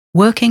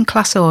Working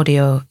Class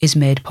Audio is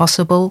made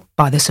possible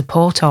by the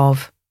support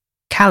of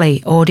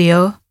Kali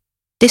Audio,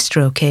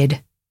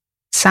 DistroKid,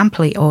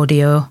 Sampley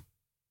Audio,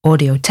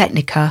 Audio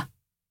Technica,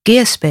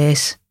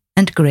 Gearspace,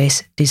 and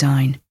Grace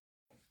Design.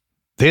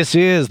 This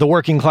is the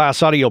Working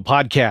Class Audio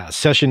Podcast,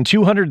 session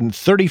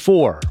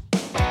 234.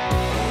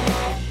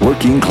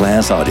 Working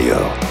Class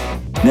Audio,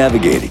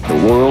 navigating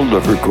the world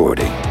of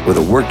recording with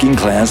a working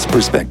class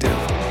perspective.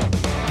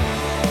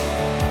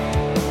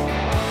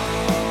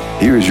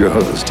 Here's your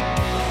host,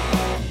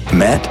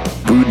 Matt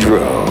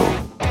Boudreau.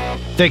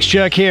 Thanks,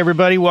 Chuck. Hey,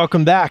 everybody.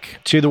 Welcome back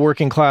to the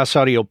Working Class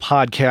Audio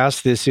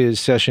Podcast. This is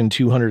session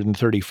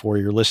 234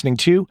 you're listening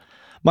to.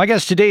 My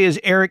guest today is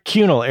Eric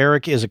Kuehnel.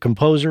 Eric is a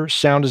composer,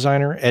 sound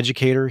designer,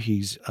 educator.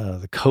 He's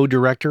the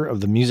co-director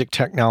of the music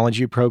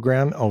technology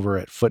program over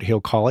at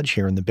Foothill College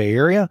here in the Bay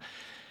Area.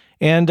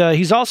 And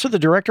he's also the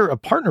director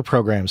of partner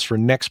programs for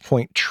Next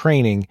Point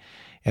Training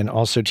and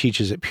also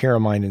teaches at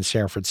Pyramide in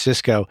San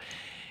Francisco.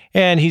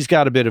 And he's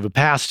got a bit of a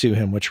past to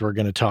him, which we're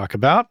going to talk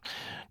about.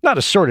 Not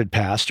a sordid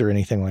past or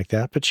anything like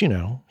that, but, you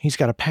know, he's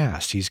got a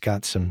past. He's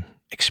got some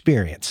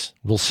experience,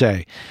 we'll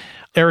say.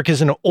 Eric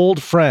is an old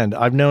friend.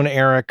 I've known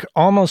Eric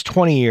almost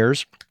 20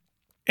 years.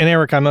 And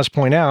Eric, I must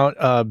point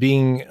out,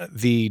 being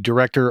the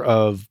director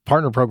of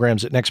partner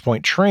programs at Next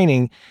Point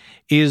Training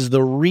is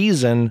the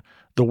reason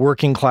the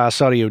Working Class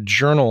Audio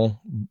Journal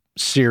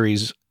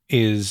series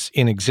is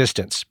in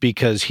existence.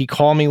 Because he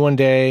called me one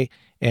day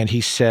and he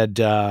said,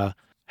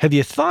 have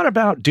you thought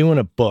about doing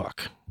a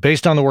book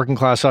based on the Working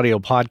Class Audio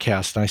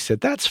Podcast? And I said,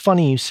 that's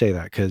funny you say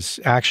that, because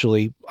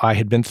actually I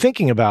had been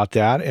thinking about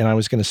that and I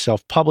was going to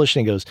self-publish.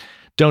 And he goes,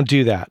 don't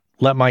do that.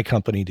 Let my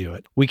company do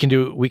it. We can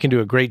do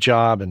a great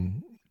job.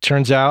 And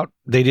turns out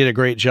they did a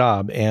great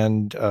job.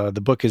 And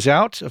the book is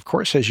out, of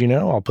course, as you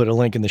know. I'll put a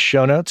link in the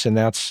show notes. And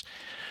that's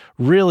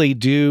really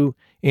due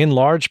in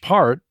large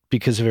part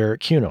because of Eric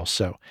Kuehnel.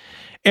 So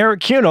Eric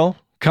Kuehnel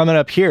coming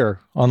up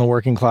here on the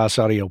Working Class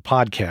Audio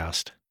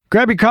Podcast.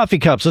 Grab your coffee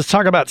cups. Let's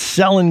talk about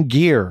selling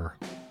gear.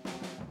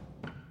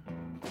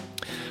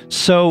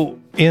 So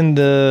in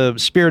the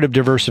spirit of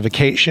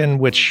diversification,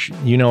 which,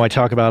 you know, I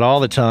talk about all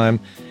the time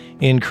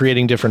in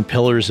creating different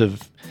pillars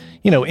of,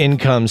 you know,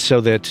 income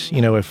so that,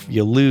 you know, if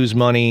you lose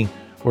money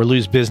or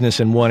lose business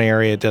in one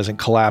area, it doesn't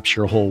collapse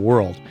your whole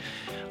world.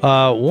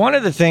 One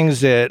of the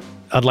things that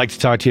I'd like to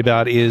talk to you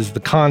about is the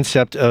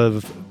concept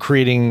of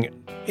creating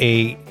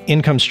a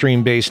income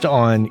stream based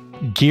on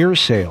gear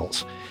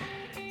sales.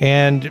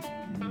 And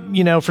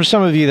you know, for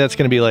some of you, that's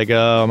going to be like,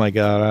 oh my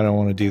God, I don't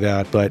want to do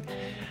that. But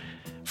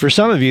for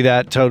some of you,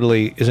 that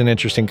totally is an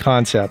interesting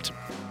concept.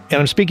 And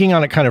I'm speaking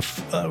on it kind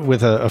of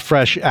with a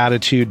fresh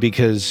attitude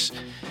because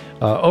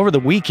over the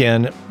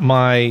weekend,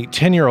 my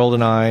 10-year-old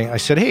and I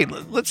said, hey,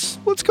 let's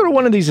go to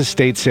one of these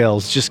estate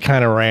sales just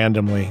kind of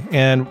randomly.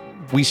 And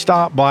we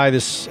stopped by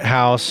this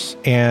house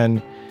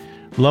and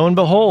lo and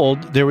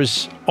behold, there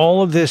was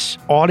all of this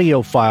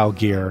audiophile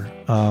gear.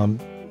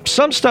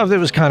 Some stuff that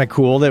was kind of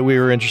cool that we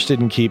were interested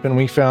in keeping.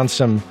 We found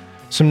some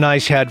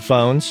nice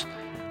headphones,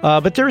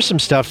 but there was some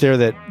stuff there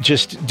that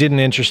just didn't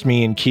interest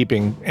me in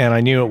keeping, and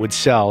I knew it would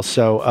sell.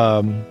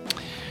 So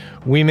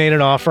we made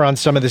an offer on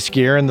some of this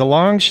gear, and the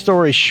long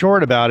story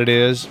short about it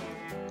is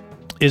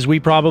we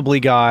probably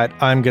got,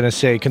 I'm going to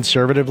say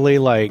conservatively,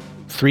 like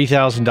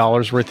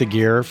 $3,000 worth of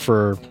gear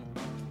for,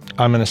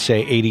 I'm going to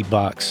say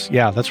 $80.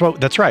 Yeah,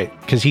 that's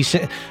right. Because he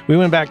said we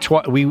went back 2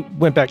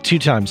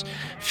 times.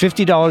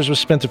 $50 was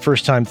spent the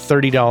first time,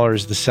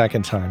 $30 the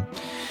second time.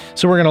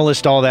 So we're going to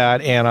list all that,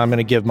 and I'm going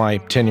to give my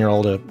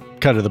 10-year-old a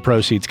cut of the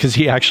proceeds because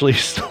he actually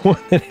is the one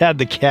that had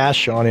the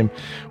cash on him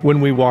when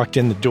we walked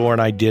in the door,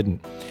 and I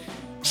didn't.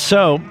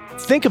 So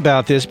think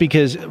about this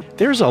because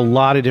there's a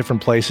lot of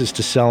different places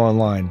to sell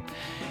online.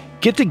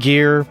 Get the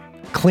gear,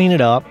 clean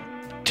it up.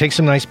 Take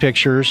some nice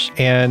pictures,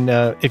 and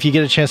if you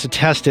get a chance to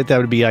test it, that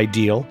would be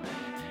ideal.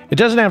 It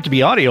doesn't have to be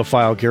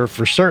audiophile gear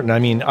for certain. I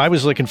mean, I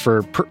was looking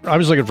for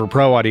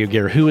pro audio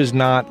gear. Who is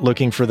not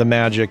looking for the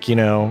magic, you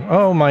know,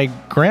 oh, my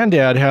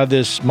granddad had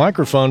this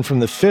microphone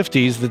from the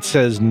 50s that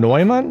says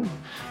Neumann.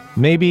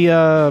 Maybe,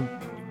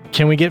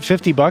 can we get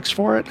 $50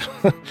 for it?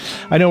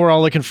 I know we're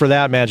all looking for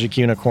that magic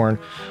unicorn.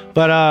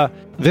 But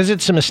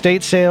visit some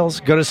estate sales,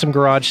 go to some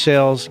garage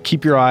sales,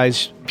 keep your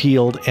eyes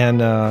peeled, and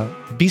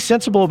be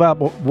sensible about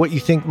what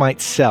you think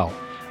might sell,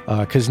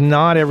 because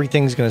not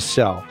everything's going to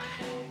sell.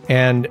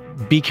 And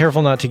be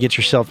careful not to get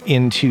yourself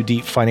in too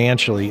deep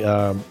financially.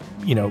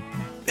 You know,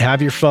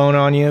 have your phone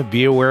on you,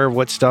 be aware of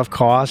what stuff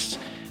costs.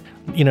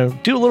 You know,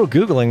 do a little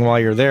Googling while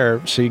you're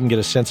there so you can get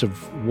a sense of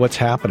what's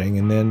happening,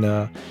 and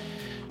then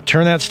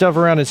turn that stuff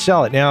around and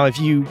sell it. Now, if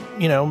you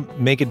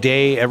make a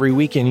day every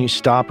weekend, you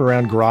stop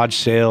around garage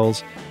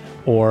sales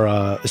or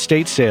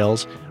estate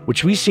sales,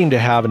 which we seem to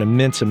have an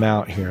immense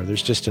amount here.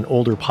 There's just an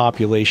older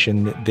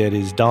population that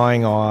is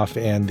dying off,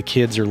 and the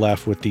kids are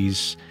left with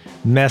these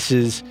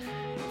messes.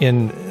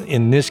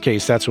 In this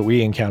case, that's what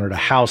we encountered, a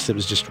house that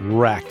was just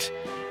wrecked,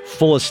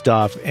 full of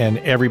stuff, and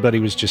everybody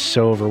was just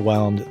so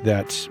overwhelmed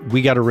that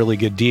we got a really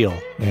good deal.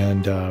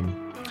 And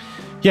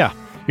yeah,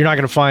 you're not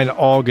going to find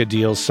all good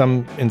deals.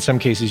 In some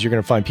cases, you're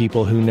going to find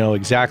people who know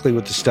exactly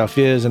what the stuff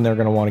is, and they're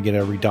going to want to get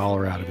every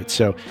dollar out of it.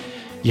 So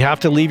you have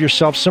to leave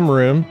yourself some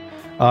room.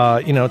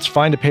 It's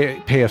fine to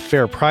pay a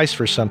fair price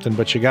for something,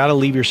 but you got to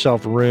leave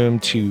yourself room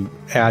to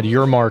add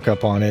your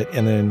markup on it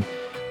and then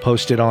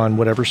post it on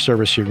whatever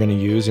service you're going to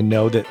use and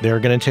know that they're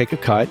going to take a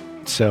cut.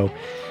 So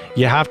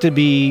you have to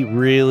be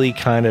really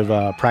kind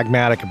of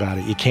pragmatic about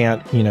it. You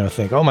can't,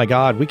 think, oh my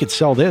God, we could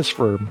sell this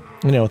for,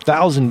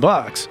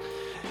 $1,000,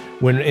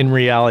 when in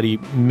reality,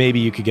 maybe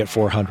you could get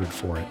 $400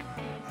 for it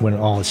when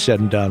all is said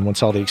and done,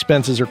 once all the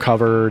expenses are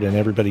covered and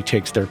everybody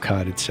takes their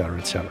cut, et cetera,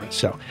 et cetera.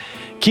 So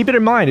keep it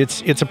in mind.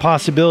 It's a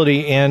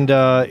possibility, and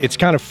it's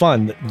kind of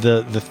fun.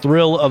 The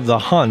thrill of the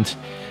hunt,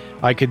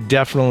 I could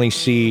definitely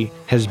see,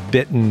 has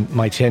bitten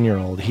my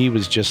 10-year-old. He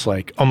was just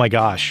like, oh my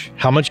gosh,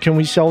 how much can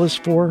we sell this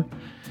for?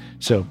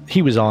 So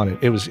he was on it.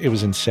 It was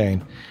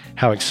insane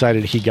how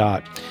excited he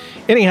got.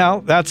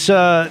 Anyhow, that's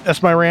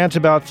my rant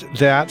about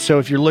that. So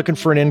if you're looking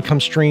for an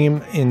income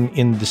stream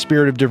in the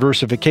spirit of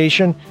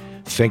diversification,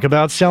 think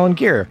about selling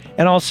gear.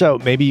 And also,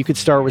 maybe you could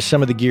start with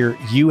some of the gear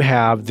you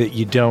have that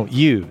you don't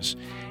use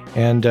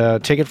and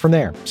take it from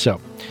there. So,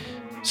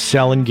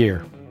 selling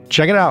gear.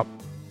 Check it out.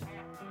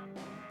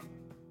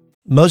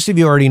 Most of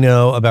you already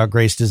know about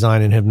Grace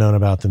Design and have known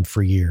about them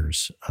for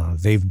years.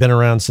 They've been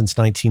around since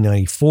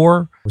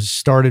 1994. It was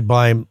started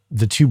by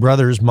the two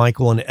brothers,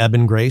 Michael and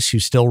Eben Grace, who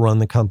still run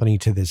the company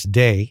to this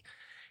day.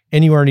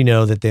 And you already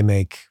know that they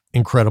make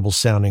incredible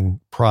sounding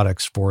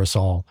products for us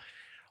all.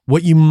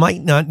 What you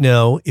might not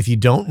know, if you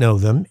don't know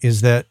them,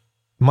 is that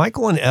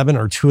Michael and Eben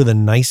are two of the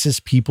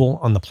nicest people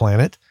on the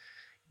planet.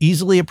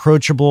 Easily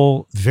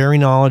approachable, very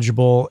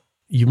knowledgeable.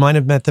 You might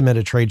have met them at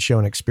a trade show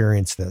and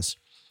experienced this.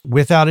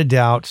 Without a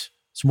doubt,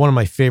 it's one of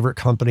my favorite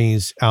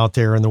companies out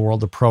there in the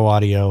world of pro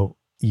audio.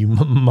 You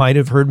might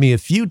have heard me a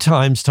few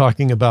times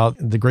talking about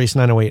the Grace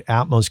 908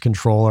 Atmos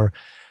controller.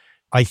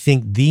 I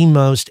think the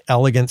most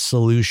elegant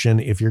solution,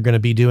 if you're going to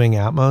be doing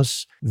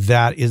Atmos,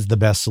 that is the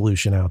best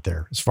solution out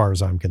there, as far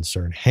as I'm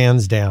concerned,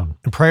 hands down.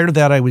 And prior to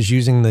that, I was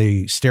using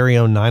the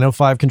Stereo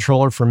 905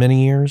 controller for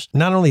many years.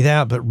 Not only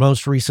that, but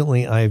most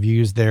recently, I have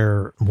used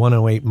their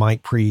 108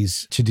 mic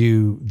pre's to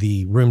do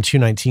the Room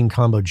 219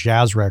 combo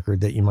jazz record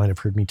that you might have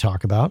heard me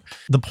talk about.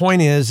 The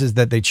point is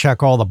that they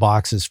check all the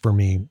boxes for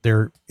me.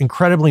 They're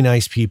incredibly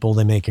nice people.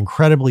 They make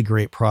incredibly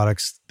great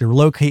products. They're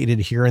located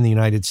here in the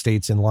United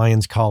States in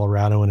Lyons,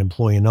 Colorado, and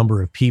employ a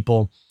number of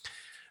people.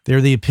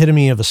 They're the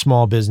epitome of a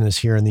small business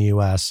here in the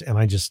US, and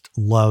I just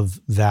love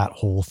that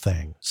whole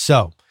thing.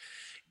 So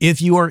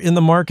if you are in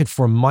the market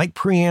for mic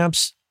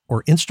preamps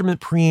or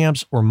instrument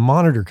preamps or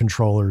monitor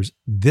controllers,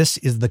 this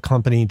is the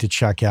company to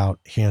check out,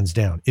 hands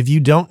down. If you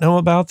don't know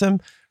about them,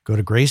 go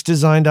to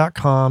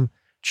gracedesign.com,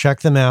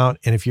 check them out.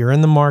 And if you're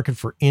in the market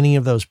for any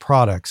of those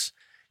products,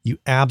 you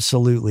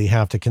absolutely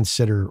have to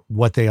consider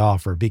what they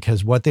offer,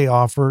 because what they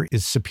offer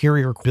is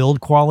superior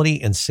build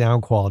quality and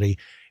sound quality.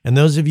 And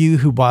those of you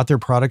who bought their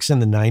products in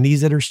the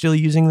 90s that are still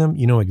using them,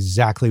 you know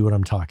exactly what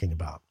I'm talking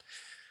about.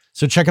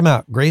 So check them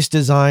out,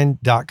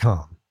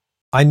 gracedesign.com.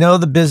 I know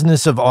the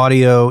business of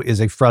audio is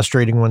a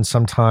frustrating one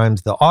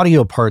sometimes. The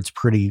audio part's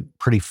pretty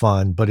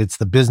fun, but it's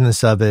the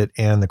business of it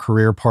and the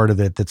career part of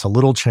it that's a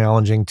little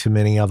challenging to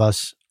many of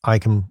us. I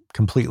can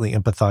completely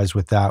empathize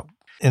with that.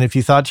 And if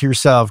you thought to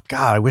yourself,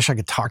 God, I wish I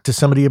could talk to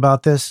somebody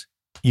about this,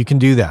 you can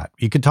do that.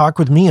 You could talk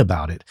with me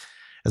about it.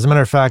 As a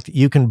matter of fact,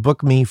 you can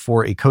book me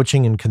for a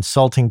coaching and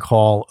consulting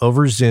call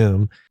over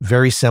Zoom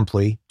very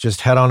simply.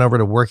 Just head on over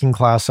to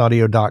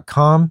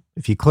workingclassaudio.com.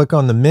 If you click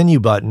on the menu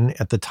button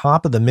at the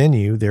top of the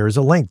menu, there is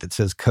a link that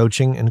says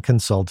Coaching and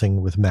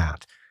Consulting with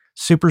Matt.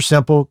 Super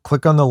simple.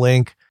 Click on the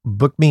link,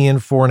 book me in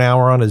for an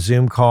hour on a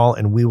Zoom call,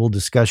 and we will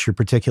discuss your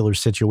particular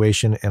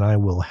situation, and I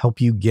will help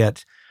you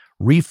get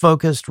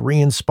refocused,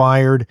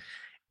 re-inspired,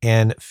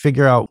 and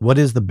figure out what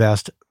is the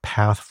best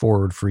path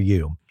forward for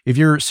you. If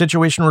your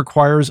situation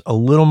requires a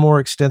little more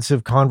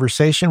extensive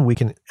conversation, we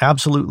can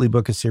absolutely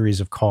book a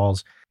series of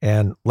calls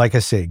and, like I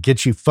say,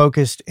 get you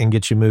focused and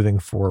get you moving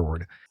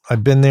forward.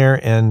 I've been there,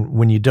 and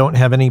when you don't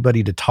have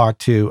anybody to talk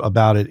to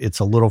about it, it's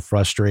a little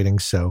frustrating.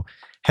 So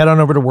head on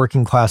over to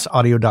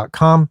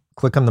workingclassaudio.com,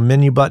 click on the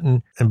menu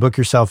button, and book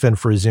yourself in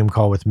for a Zoom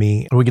call with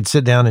me. And we could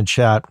sit down and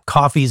chat,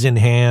 coffees in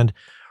hand,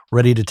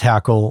 ready to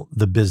tackle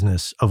the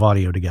business of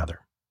audio together.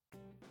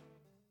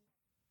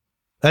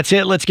 That's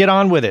it. Let's get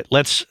on with it.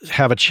 Let's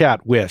have a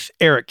chat with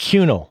Eric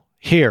Kuehnel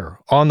here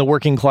on the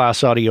Working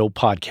Class Audio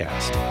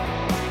Podcast.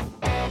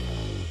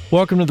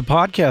 Welcome to the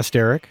podcast,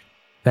 Eric.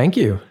 Thank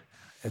you.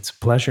 It's a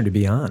pleasure to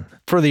be on.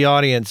 For the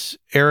audience,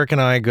 Eric and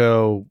I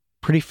go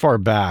pretty far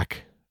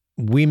back.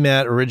 We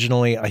met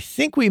originally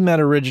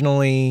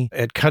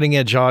at Cutting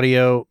Edge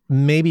Audio,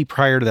 maybe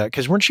prior to that,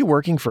 because weren't you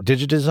working for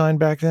DigiDesign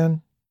back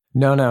then?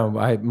 No.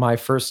 My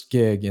first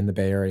gig in the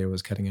Bay Area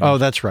was Cutting Edge. Oh,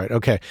 that's right.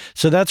 Okay.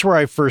 So that's where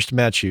I first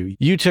met you.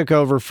 You took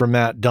over for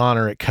Matt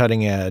Donner at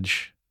Cutting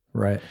Edge.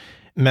 Right.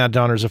 Matt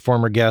Donner's a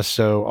former guest,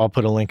 so I'll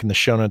put a link in the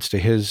show notes to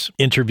his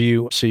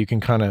interview so you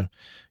can kind of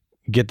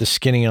get the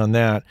skinny on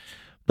that.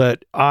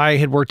 But I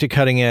had worked at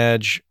Cutting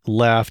Edge,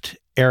 left,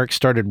 Eric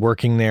started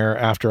working there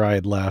after I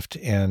had left,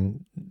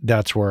 and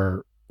that's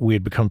where we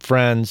had become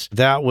friends.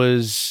 That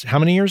was how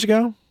many years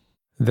ago?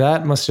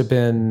 That must have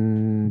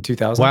been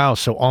 2000. Wow,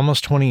 so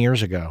almost 20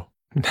 years ago.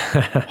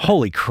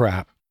 Holy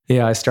crap.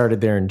 Yeah, I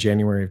started there in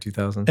January of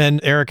 2000. And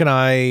Eric and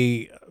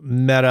I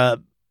met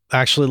up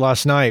actually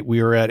last night.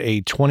 We were at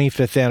a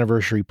 25th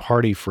anniversary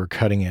party for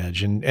Cutting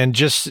Edge, and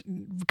just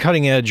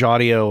Cutting Edge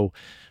Audio,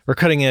 or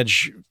Cutting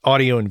Edge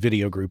Audio and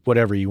Video Group,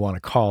 whatever you want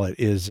to call it,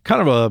 is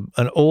kind of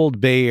an old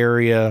Bay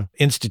Area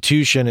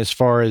institution as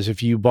far as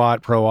if you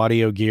bought pro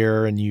audio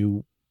gear and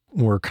you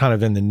were kind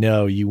of in the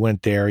know, you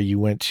went there, you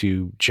went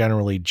to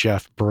generally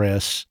Jeff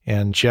Briss,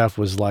 and Jeff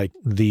was like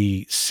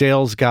the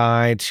sales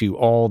guy to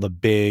all the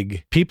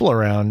big people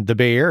around the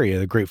Bay Area,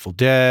 the Grateful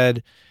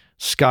Dead,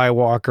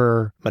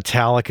 Skywalker,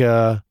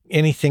 Metallica,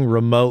 anything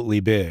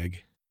remotely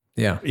big.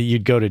 Yeah.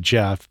 You'd go to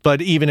Jeff.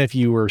 But even if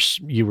you were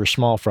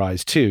small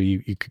fries too,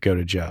 you could go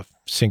to Jeff,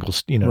 single,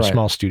 Right.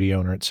 small studio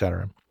owner, et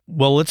cetera.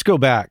 Well, let's go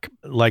back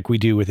like we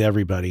do with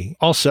everybody.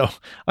 Also,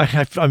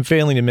 I'm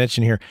failing to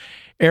mention here,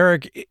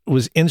 Eric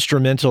was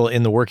instrumental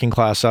in the Working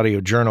Class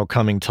Audio Journal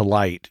coming to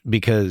light,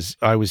 because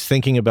I was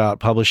thinking about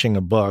publishing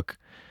a book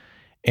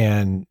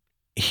and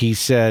he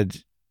said,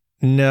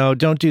 no,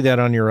 don't do that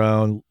on your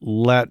own.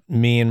 Let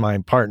me and my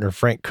partner,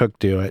 Frank Cook,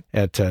 do it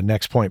at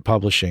Next Point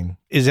Publishing.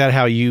 Is that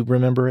how you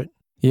remember it?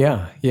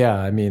 Yeah.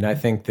 I mean, I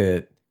think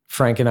that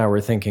Frank and I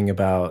were thinking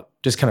about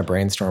just kind of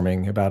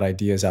brainstorming about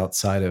ideas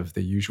outside of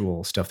the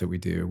usual stuff that we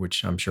do,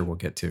 which I'm sure we'll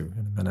get to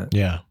in a minute.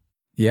 Yeah.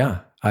 Yeah.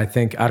 I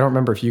don't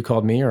remember if you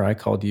called me or I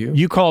called you.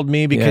 You called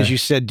me because Yeah. you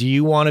said, do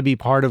you want to be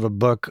part of a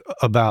book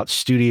about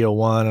Studio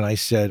One? And I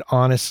said,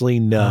 honestly,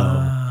 no.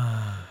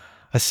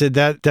 I said,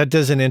 that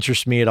doesn't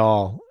interest me at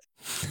all.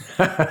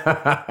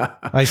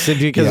 I said,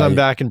 because Yeah, I'm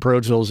back in Pro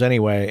Tools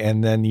anyway.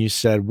 And then you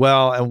said,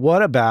 well, and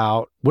what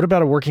about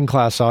a working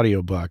class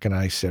audio book? And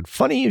I said,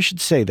 funny you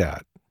should say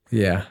that.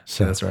 Yeah.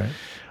 So That's right.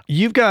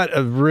 You've got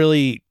a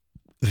really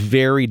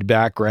varied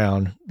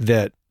background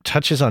that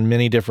touches on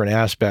many different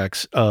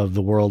aspects of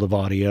the world of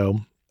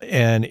audio,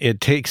 and it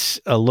takes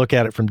a look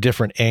at it from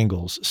different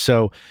angles.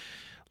 So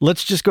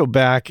let's just go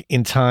back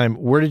in time.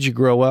 Where did you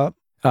grow up?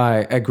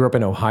 I grew up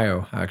in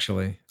Ohio,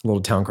 actually, a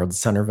little town called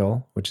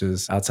Centerville, which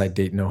is outside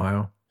Dayton,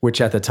 Ohio, which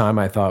at the time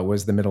I thought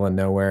was the middle of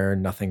nowhere.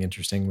 Nothing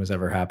interesting was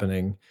ever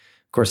happening.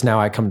 Of course, now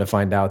I come to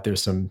find out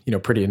there's some,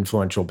 pretty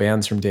influential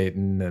bands from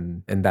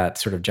Dayton and that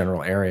sort of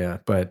general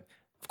area. But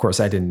of course,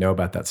 I didn't know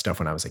about that stuff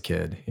when I was a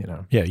kid,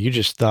 Yeah, you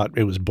just thought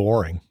it was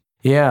boring.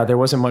 Yeah, there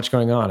wasn't much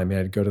going on. I mean,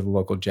 I'd go to the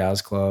local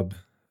jazz club.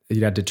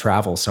 You had to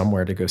travel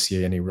somewhere to go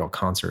see any real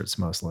concerts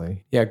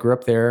mostly. Yeah, I grew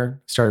up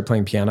there, started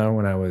playing piano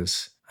when I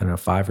was,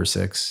 5 or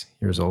 6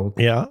 years old.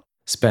 Yeah.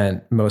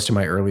 Spent most of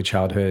my early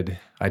childhood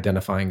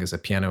identifying as a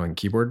piano and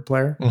keyboard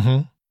player.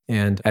 Mm-hmm.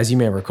 And as you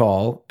may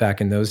recall,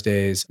 back in those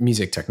days,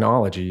 music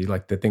technology,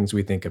 like the things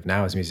we think of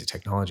now as music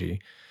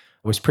technology,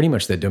 was pretty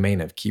much the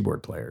domain of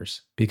keyboard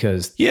players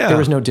because there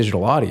was no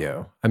digital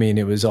audio. I mean,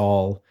 it was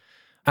all,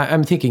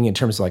 I'm thinking in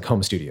terms of like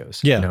home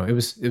studios. Yeah. It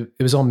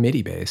was all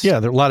MIDI based.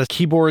 Yeah, there are a lot of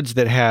keyboards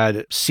that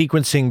had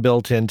sequencing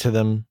built into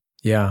them.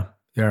 Yeah,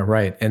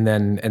 right. And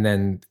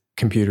then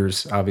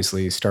computers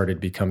obviously started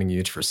becoming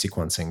used for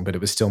sequencing, but it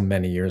was still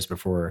many years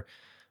before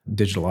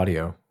digital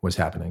audio was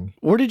happening.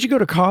 Where did you go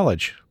to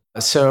college?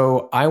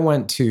 So I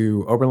went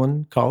to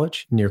Oberlin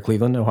College near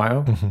Cleveland,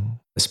 Ohio,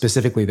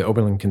 specifically the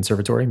Oberlin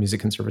Conservatory, Music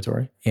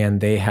Conservatory.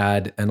 And they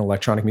had an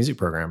electronic music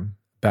program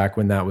back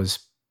when that was,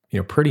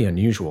 pretty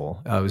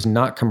unusual. It was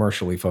not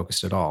commercially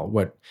focused at all.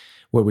 What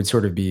would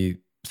sort of be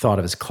thought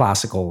of as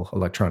classical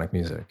electronic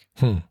music,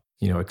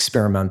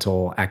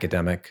 experimental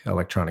academic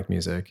electronic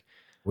music,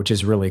 which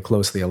is really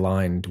closely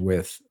aligned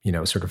with,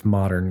 sort of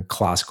modern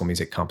classical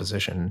music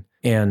composition.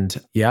 And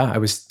yeah, I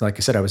was, like I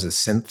said, I was a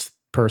synth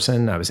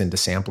person. I was into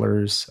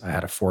samplers. I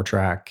had a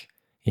 4-track,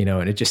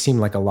 and it just seemed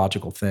like a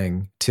logical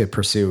thing to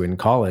pursue in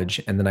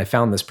college. And then I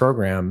found this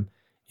program,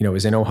 it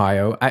was in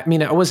Ohio. I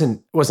mean, it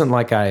wasn't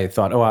like I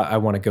thought, I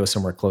want to go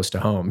somewhere close to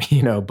home,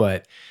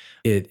 but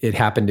it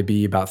happened to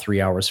be about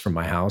 3 hours from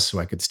my house. So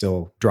I could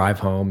still drive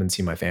home and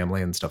see my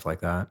family and stuff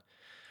like that.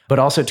 But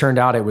also turned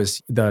out it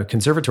was the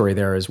conservatory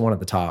there is one of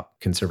the top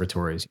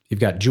conservatories. You've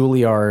got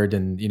Juilliard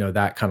and,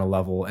 that kind of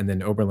level. And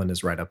then Oberlin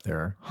is right up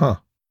there. Huh.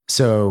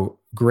 So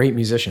great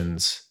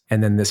musicians.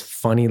 And then this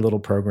funny little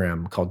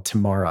program called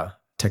Tamara,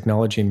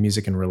 Technology and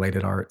Music and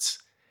Related Arts.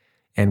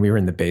 And we were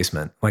in the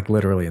basement, like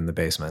literally in the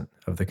basement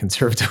of the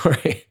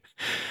conservatory.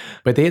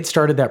 But they had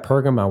started that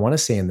program, I want to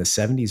say in the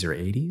 70s or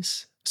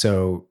 80s.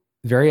 So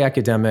very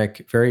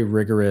academic, very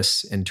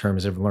rigorous in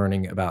terms of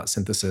learning about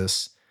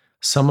synthesis,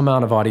 some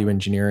amount of audio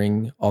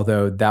engineering,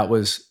 although that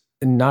was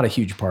not a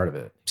huge part of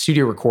it.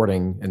 Studio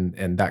recording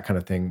and that kind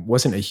of thing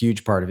wasn't a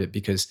huge part of it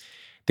because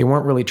they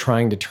weren't really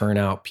trying to turn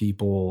out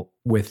people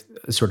with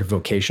sort of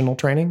vocational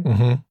training.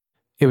 Mm-hmm.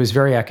 It was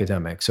very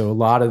academic. So a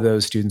lot of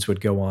those students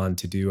would go on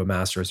to do a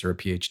master's or a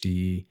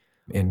PhD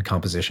in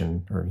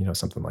composition or,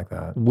 something like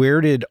that. Where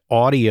did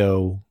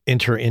audio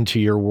enter into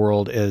your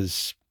world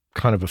as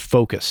kind of a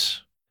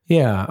focus?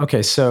 Yeah.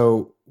 Okay.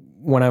 So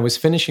when I was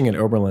finishing at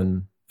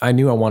Oberlin, I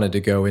knew I wanted to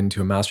go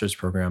into a master's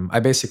program. I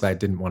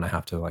didn't want to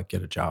have to like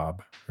get a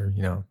job or,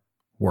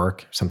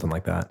 work or something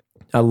like that.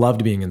 I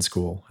loved being in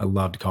school. I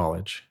loved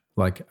college.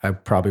 Like I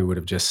probably would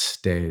have just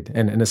stayed.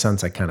 And in a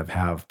sense I kind of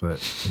have,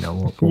 but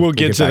we'll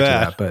get to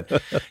that.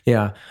 But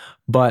yeah,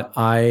 but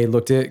I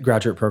looked at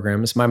graduate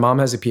programs. My mom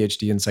has a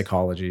PhD in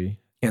psychology.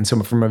 And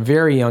so from a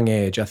very young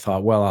age, I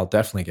thought, well, I'll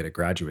definitely get a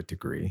graduate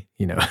degree.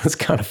 It's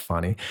kind of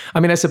funny. I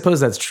mean, I suppose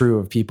that's true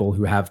of people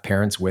who have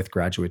parents with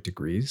graduate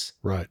degrees.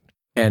 Right.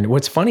 And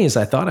what's funny is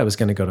I thought I was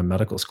going to go to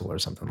medical school or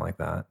something like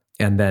that.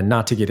 And then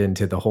not to get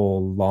into the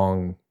whole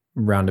long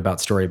roundabout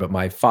story, but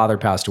my father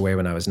passed away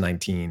when I was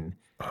 19.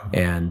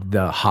 And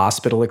the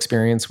hospital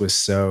experience was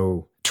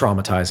so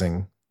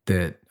traumatizing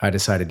that I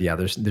decided,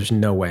 there's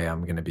no way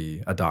I'm going to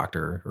be a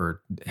doctor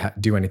or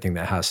do anything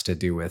that has to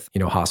do with,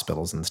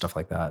 hospitals and stuff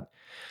like that.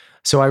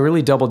 So I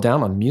really doubled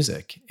down on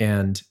music,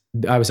 and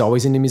I was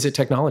always into music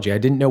technology. I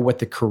didn't know what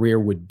the career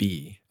would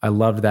be. I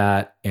loved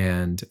that.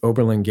 And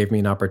Oberlin gave me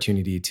an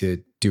opportunity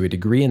to do a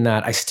degree in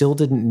that. I still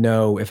didn't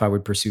know if I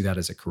would pursue that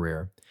as a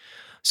career.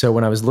 So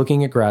when I was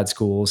looking at grad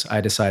schools,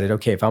 I decided,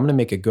 okay, if I'm going to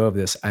make a go of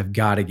this, I've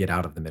got to get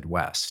out of the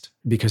Midwest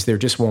because there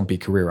just won't be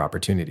career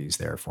opportunities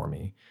there for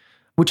me,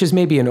 which is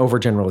maybe an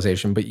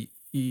overgeneralization, but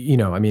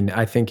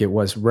I think it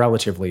was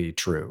relatively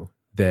true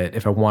that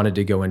if I wanted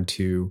to go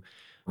into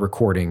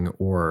recording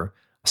or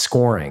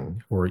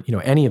scoring or,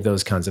 any of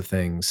those kinds of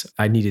things,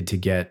 I needed to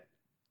get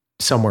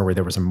somewhere where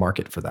there was a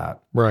market for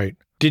that. Right.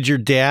 Did your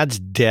dad's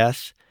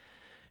death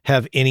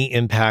have any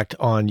impact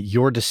on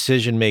your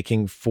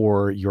decision-making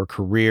for your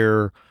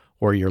career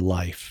or your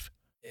life?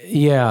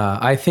 Yeah,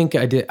 I think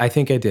I did. I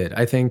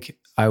think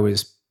I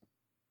was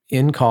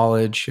in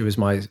college. It was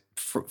my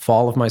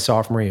fall of my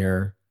sophomore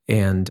year.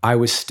 And I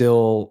was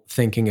still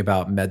thinking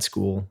about med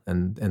school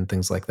and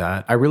things like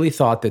that. I really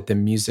thought that the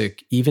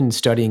music, even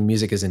studying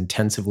music as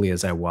intensively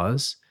as I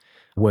was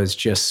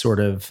just sort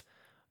of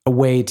a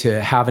way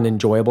to have an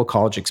enjoyable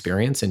college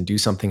experience and do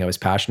something I was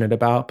passionate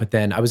about. But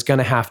then I was going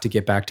to have to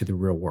get back to the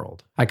real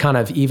world. I kind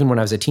of, even when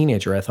I was a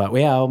teenager, I thought,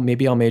 well,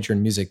 maybe I'll major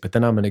in music, but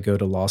then I'm going to go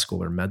to law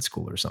school or med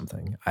school or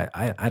something.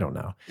 I don't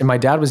know. And my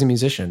dad was a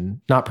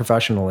musician, not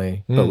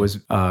professionally, but was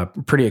a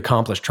pretty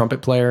accomplished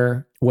trumpet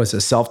player, was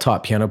a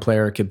self-taught piano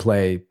player,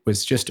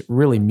 was just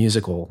really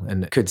musical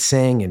and could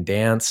sing and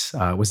dance.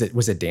 Was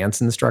a dance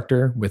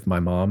instructor with my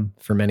mom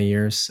for many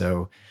years.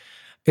 So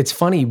it's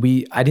funny,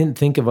 I didn't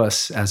think of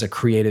us as a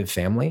creative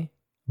family,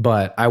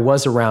 but I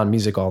was around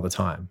music all the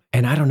time.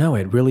 And I don't know,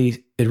 it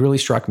really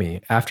struck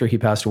me. After he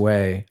passed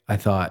away, I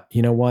thought,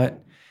 you know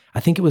what? I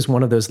think it was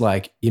one of those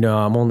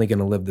I'm only going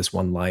to live this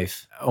one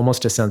life,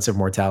 almost a sense of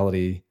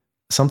mortality,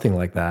 something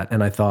like that.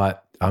 And I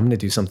thought, I'm going to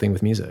do something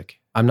with music.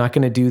 I'm not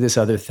going to do this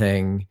other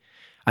thing.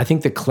 I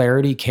think the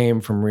clarity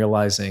came from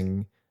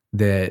realizing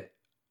that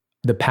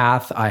the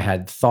path I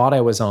had thought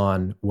I was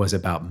on was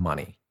about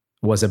money,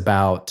 was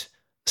about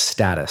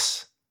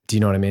status. Do you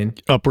know what I mean?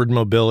 Upward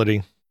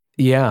mobility.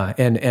 Yeah.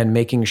 And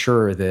making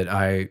sure that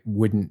I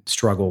wouldn't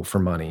struggle for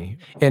money.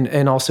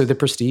 And also the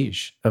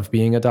prestige of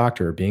being a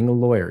doctor, being a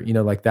lawyer,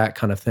 like that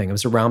kind of thing. I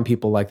was around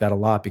people like that a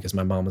lot because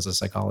my mom was a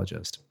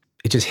psychologist.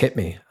 It just hit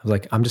me. I was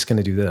like, I'm just going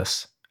to do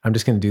this. I'm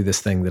just going to do this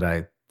thing that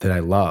I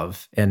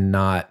love and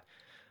not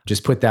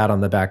just put that on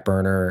the back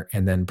burner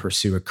and then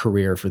pursue a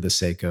career for the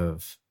sake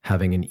of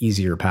having an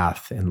easier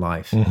path in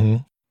life. Mm-hmm.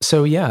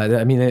 So yeah,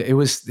 I mean,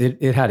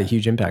 it had a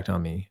huge impact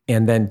on me.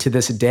 And then to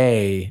this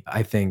day,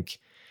 I think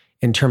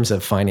in terms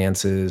of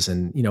finances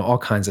and, all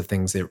kinds of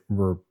things that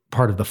were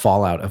part of the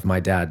fallout of my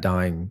dad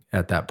dying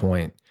at that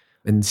point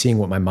and seeing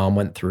what my mom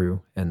went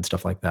through and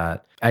stuff like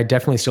that, I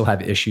definitely still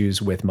have issues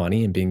with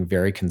money and being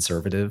very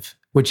conservative,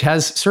 which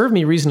has served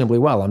me reasonably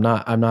well.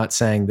 I'm not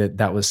saying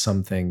that was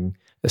some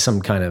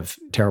kind of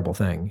terrible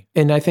thing.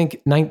 And I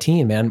think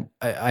 19, man,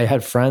 I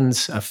had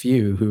friends, a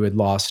few who had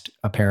lost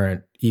a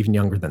parent even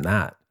younger than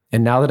that.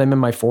 And now that I'm in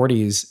my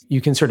 40s,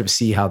 you can sort of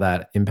see how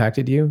that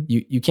impacted you.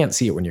 You can't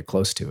see it when you're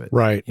close to it.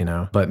 Right.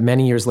 But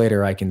many years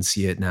later, I can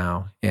see it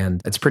now.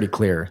 And it's pretty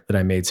clear that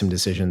I made some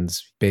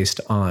decisions based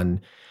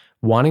on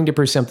wanting to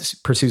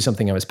pursue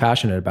something I was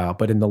passionate about.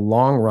 But in the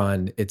long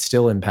run, it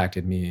still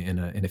impacted me in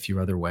a few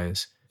other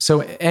ways.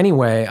 So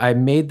anyway, I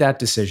made that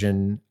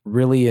decision,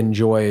 really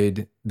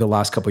enjoyed the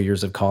last couple of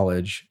years of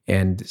college,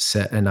 and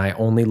I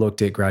only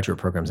looked at graduate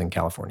programs in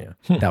California.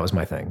 That was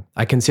my thing.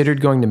 I considered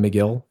going to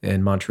McGill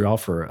in Montreal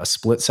for a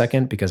split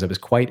second because I was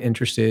quite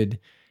interested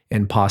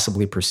in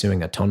possibly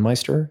pursuing a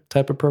Tonmeister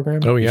type of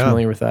program. Oh, yeah. You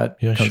familiar with that?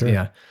 Yeah, sure.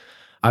 Yeah.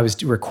 I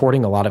was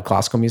recording a lot of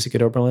classical music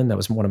at Oberlin. That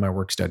was one of my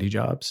work study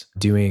jobs,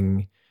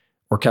 doing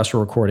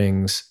orchestral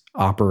recordings,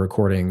 opera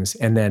recordings,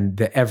 and then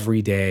the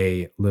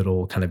everyday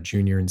little kind of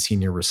junior and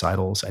senior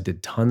recitals. I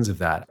did tons of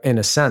that. In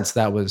a sense,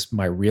 that was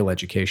my real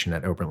education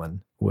at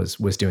Oberlin, was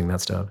doing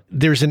that stuff.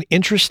 There's an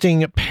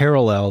interesting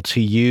parallel to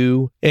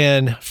you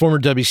and former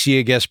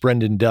WCA guest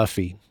Brendan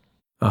Duffy.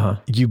 Uh-huh.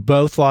 You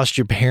both lost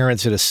your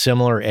parents at a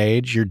similar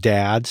age, your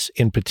dad's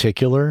in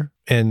particular,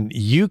 and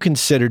you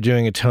considered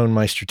doing a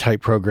Tonmeister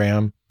type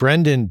program.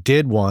 Brendan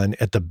did one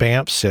at the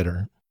Banff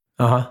Sitter.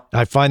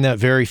 I find that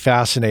very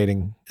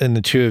fascinating in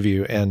the two of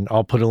you, and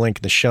I'll put a link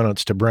in the show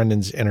notes to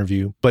Brendan's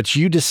interview. But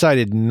you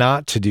decided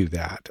not to do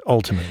that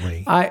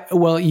ultimately.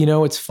 Well,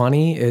 it's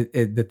funny.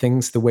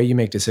 The way you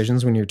make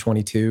decisions when you're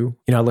 22,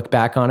 I look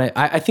back on it.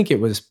 I think it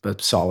was a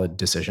solid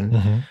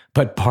decision,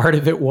 but part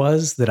of it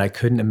was that I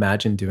couldn't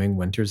imagine doing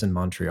winters in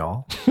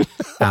Montreal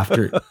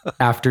after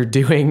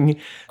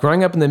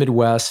growing up in the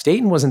Midwest.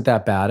 Dayton wasn't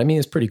that bad. I mean,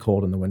 it's pretty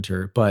cold in the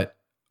winter, but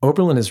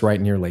Oberlin is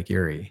right near Lake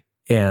Erie.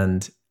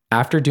 And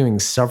after doing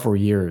several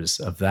years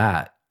of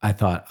that, I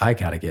thought, I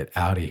got to get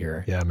out of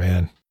here. Yeah,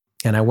 man.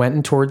 And I went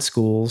and toured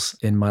schools.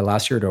 In my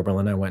last year at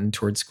Oberlin, I went and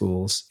toured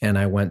schools, and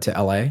I went to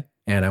LA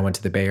and I went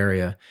to the Bay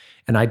Area.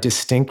 And I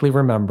distinctly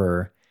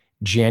remember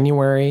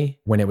January,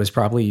 when it was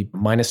probably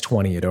minus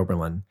 20 at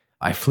Oberlin,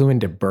 I flew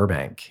into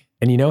Burbank.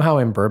 And you know how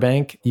in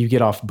Burbank, you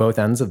get off both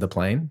ends of the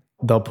plane?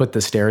 They'll put the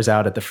stairs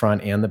out at the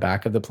front and the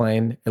back of the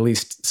plane. At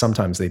least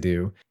sometimes they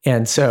do.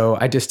 And so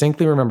I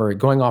distinctly remember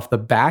going off the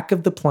back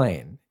of the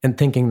plane and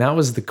thinking that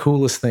was the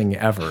coolest thing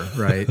ever,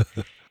 right?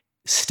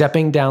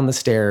 Stepping down the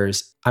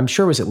stairs, I'm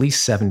sure it was at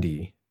least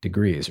 70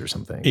 degrees or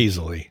something.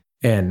 Easily.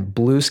 And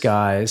blue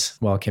skies.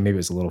 Well, okay, maybe it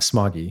was a little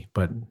smoggy,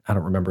 but I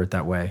don't remember it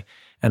that way.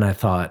 And I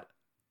thought,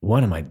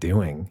 what am I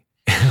doing?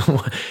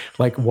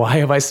 Like, why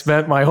have I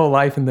spent my whole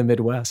life in the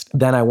Midwest?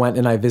 Then I went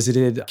and I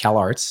visited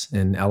CalArts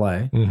in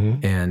LA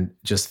and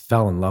just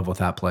fell in love with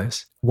that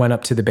place. Went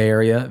up to the Bay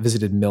Area,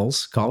 visited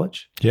Mills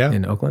College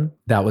in Oakland.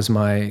 That was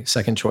my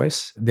second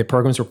choice. The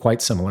programs were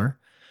quite similar.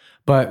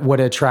 But what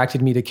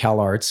attracted me to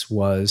CalArts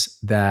was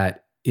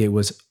that it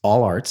was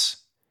all arts,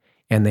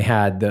 and they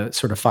had the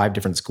sort of 5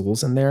 different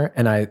schools in there.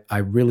 And I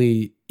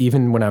really,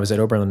 even when I was at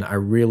Oberlin, I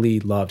really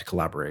loved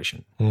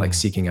collaboration, like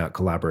seeking out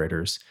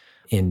collaborators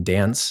in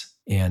dance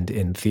and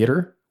in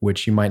theater,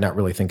 which you might not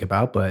really think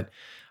about, but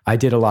I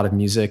did a lot of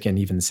music and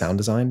even sound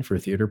design for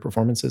theater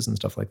performances and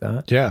stuff like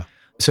that. Yeah.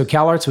 So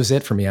CalArts was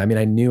it for me. I mean,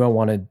 I knew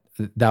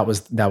that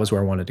was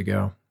where I wanted to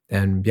go.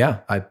 And yeah,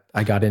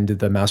 I got into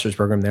the master's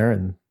program there,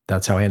 and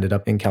that's how I ended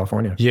up in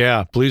California.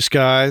 Yeah. Blue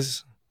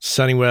skies,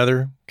 sunny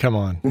weather. Come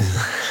on.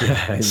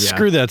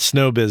 Screw that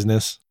snow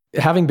business.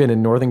 Having been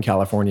in Northern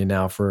California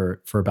now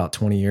for about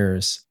 20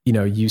 years,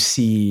 you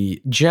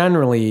see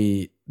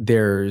generally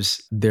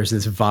there's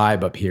this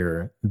vibe up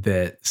here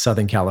that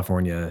Southern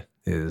California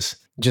is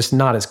just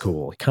not as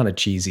cool, kind of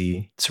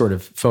cheesy, sort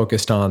of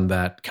focused on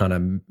that kind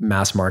of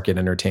mass market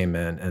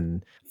entertainment.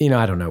 And,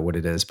 I don't know what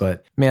it is,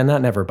 but man,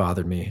 that never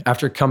bothered me.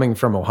 After coming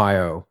from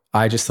Ohio,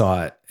 I just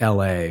thought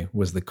LA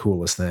was the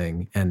coolest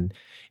thing. And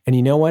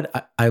you know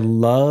what? I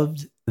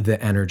loved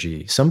the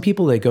energy. Some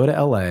people, they go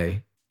to LA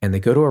and they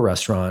go to a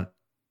restaurant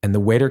and the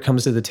waiter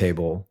comes to the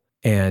table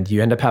and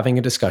you end up having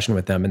a discussion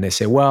with them and they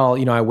say, well,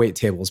 I wait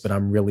tables, but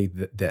I'm really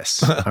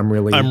this. I'm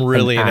really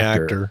an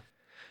actor.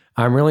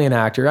 I'm really an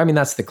actor. I mean,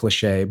 that's the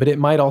cliche, but it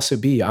might also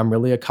be, I'm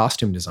really a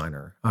costume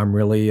designer. I'm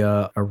really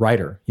a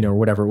writer, or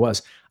whatever it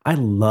was. I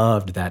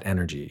loved that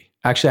energy.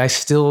 Actually, I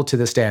still, to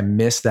this day, I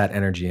miss that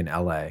energy in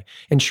LA.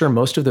 And sure,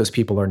 most of those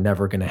people are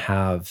never going to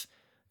have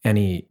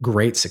any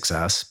great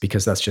success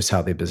because that's just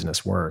how the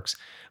business works.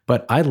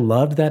 But I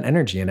loved that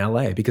energy in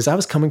LA because I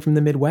was coming from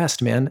the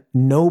Midwest, man.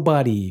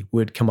 Nobody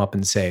would come up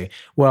and say,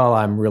 well,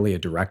 I'm really a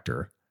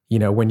director,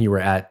 when you were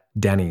at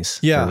Denny's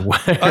or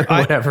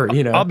whatever,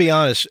 I'll be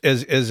honest,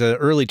 as an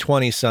early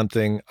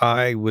 20-something,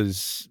 I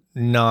was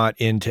not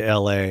into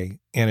LA.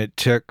 And it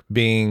took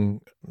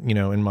being,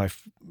 in my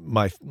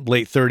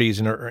late 30s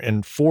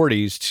and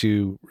 40s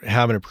to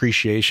have an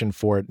appreciation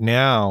for it.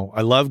 Now,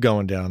 I love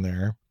going down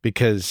there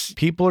because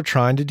people are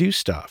trying to do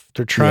stuff.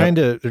 They're trying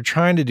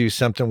to do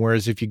something.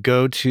 Whereas if you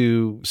go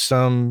to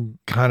some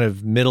kind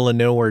of middle of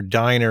nowhere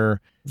diner,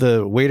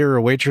 the waiter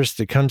or waitress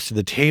that comes to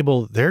the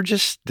table,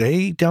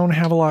 they don't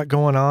have a lot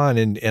going on.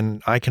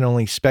 And I can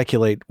only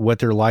speculate what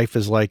their life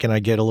is like. And I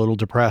get a little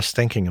depressed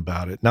thinking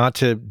about it, not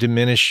to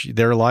diminish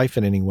their life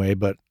in any way,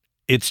 but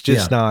it's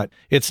just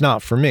it's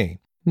not for me.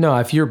 No,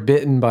 if you're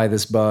bitten by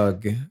this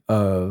bug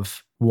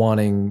of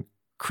wanting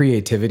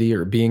creativity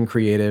or being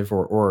creative,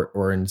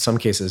 or in some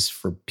cases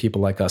for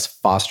people like us,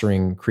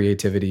 fostering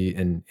creativity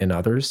in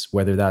others,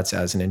 whether that's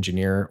as an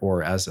engineer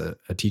or as a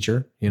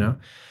teacher,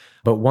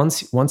 But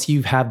once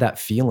you've had that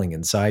feeling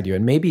inside you,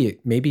 and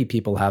maybe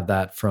people have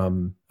that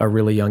from a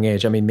really young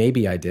age. I mean,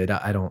 maybe I did.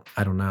 I don't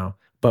know.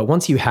 But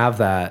once you have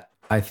that,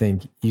 I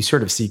think you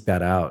sort of seek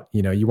that out.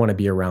 You want to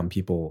be around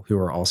people who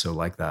are also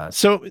like that.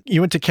 So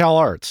you went to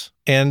CalArts,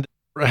 and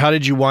how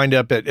did you wind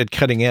up at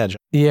Cutting Edge?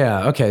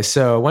 Yeah. Okay.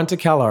 So I went to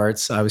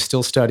CalArts. I was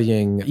still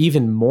studying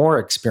even more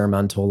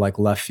experimental, like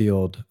left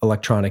field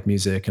electronic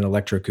music and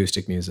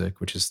electroacoustic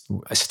music, which is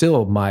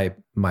still my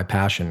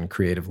passion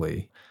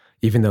creatively,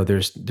 even though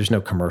there's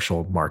no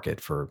commercial market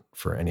for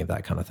any of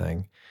that kind of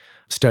thing.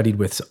 Studied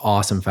with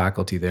awesome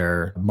faculty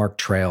there. Mark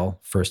Trail,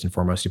 first and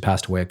foremost, who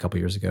passed away a couple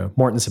years ago.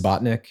 Morton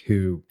Subotnick,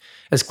 who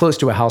as close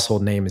to a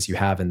household name as you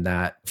have in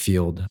that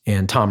field.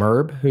 And Tom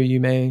Erb, who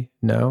you may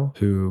know,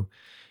 who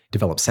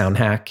developed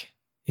SoundHack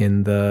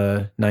in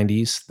the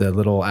 90s, the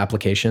little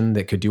application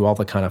that could do all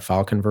the kind of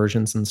file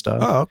conversions and stuff.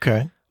 Oh,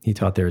 okay. He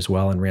taught there as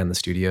well and ran the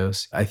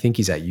studios. I think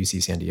he's at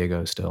UC San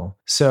Diego still.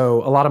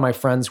 So a lot of my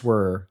friends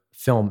were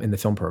in the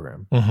film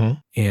program.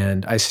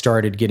 And I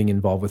started getting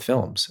involved with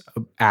films,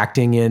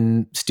 acting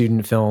in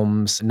student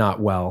films, not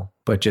well,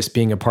 but just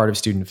being a part of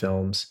student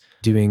films,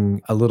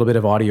 doing a little bit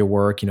of audio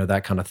work,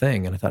 that kind of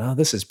thing. And I thought, oh,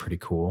 this is pretty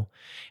cool.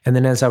 And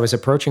then as I was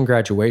approaching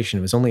graduation,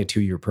 it was only a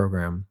 2-year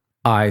program,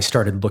 I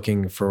started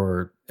looking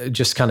for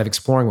just kind of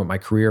exploring what my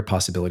career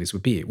possibilities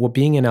would be. Well,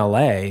 being in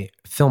LA,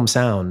 film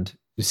sound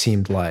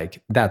seemed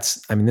like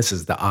this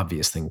is the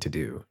obvious thing to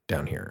do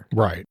down here.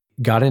 Right.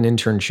 Got an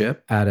internship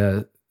at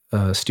a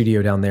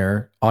studio down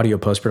there, audio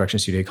post-production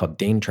studio called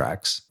Dane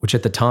Tracks, which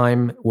at the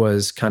time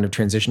was kind of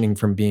transitioning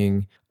from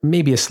being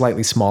maybe a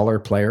slightly smaller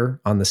player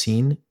on the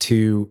scene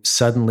to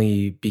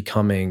suddenly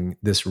becoming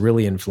this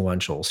really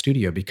influential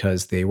studio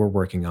because they were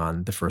working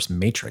on the first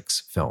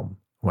Matrix film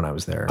when I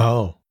was there.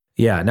 Oh.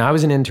 Yeah. Now I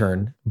was an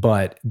intern,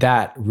 but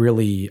that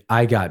really,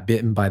 I got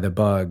bitten by the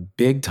bug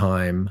big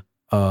time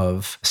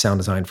of sound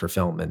design for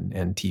film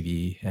and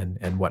TV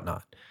and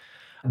whatnot.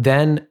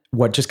 Then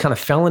what just kind of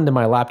fell into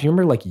my lap, you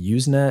remember like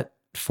Usenet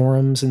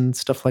forums and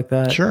stuff like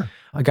that? Sure.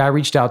 A guy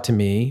reached out to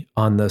me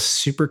on the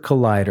Super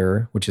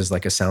Collider, which is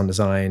like a sound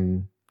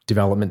design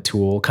development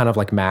tool, kind of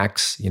like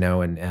Max,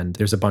 and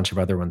there's a bunch of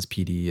other ones,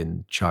 PD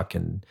and Chuck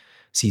and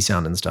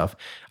C-Sound and stuff.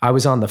 I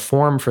was on the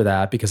forum for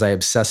that because I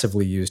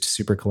obsessively used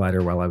Super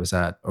Collider while I was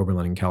at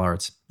Oberlin and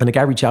CalArts. And a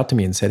guy reached out to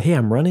me and said, hey,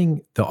 I'm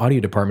running the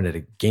audio department at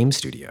a game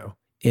studio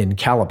in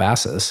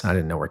Calabasas. I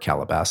didn't know where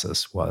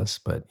Calabasas was,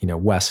 but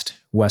West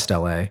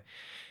LA.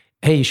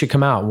 Hey, you should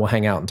come out and we'll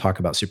hang out and talk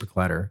about Super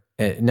Collider.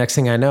 And next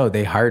thing I know,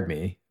 they hired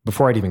me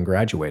before I'd even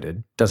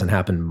graduated. Doesn't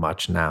happen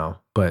much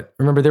now, but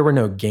remember there were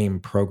no game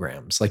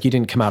programs. Like you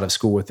didn't come out of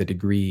school with a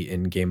degree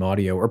in game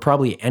audio or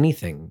probably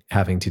anything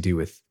having to do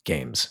with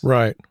games.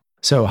 Right.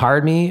 So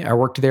hired me. I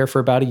worked there for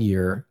about a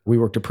year. We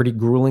worked a pretty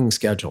grueling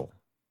schedule.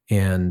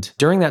 And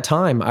during that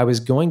time, I was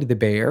going to the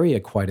Bay Area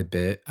quite a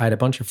bit. I had a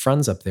bunch of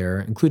friends up there,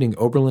 including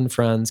Oberlin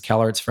friends,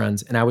 CalArts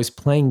friends, and I was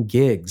playing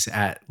gigs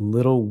at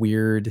little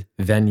weird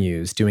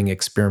venues doing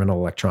experimental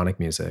electronic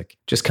music,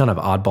 just kind of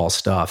oddball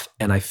stuff.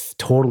 And I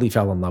totally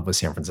fell in love with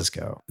San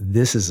Francisco.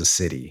 This is a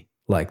city.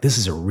 Like, this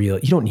is you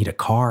don't need a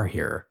car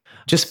here.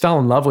 Just fell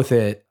in love with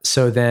it.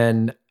 So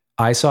then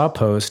I saw a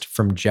post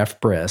from Jeff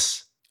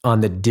Briss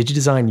on the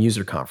DigiDesign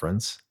User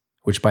Conference,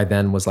 which by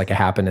then was like a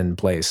happening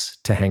place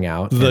to hang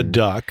out. The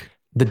Duck.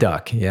 The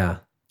Duck, yeah.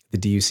 The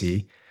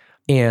DUC.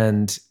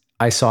 And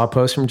I saw a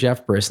post from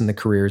Jeff Briss in the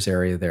careers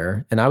area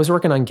there. And I was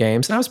working on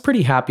games. And I was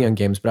pretty happy on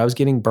games, but I was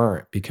getting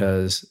burnt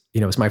because,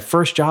 it was my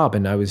first job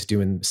and I was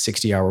doing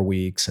 60-hour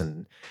weeks.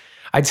 And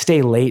I'd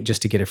stay late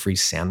just to get a free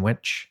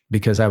sandwich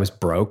because I was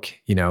broke,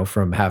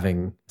 from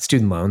having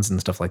student loans and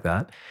stuff like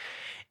that.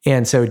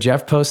 And so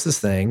Jeff posted this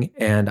thing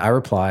and I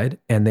replied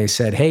and they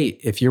said, hey,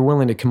 if you're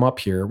willing to come up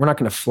here, we're not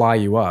going to fly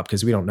you up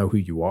because we don't know who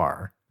you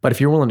are. But if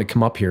you're willing to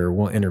come up here,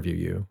 we'll interview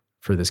you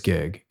for this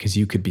gig because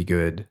you could be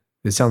good.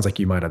 It sounds like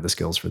you might have the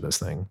skills for this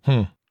thing.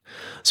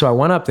 So I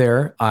went up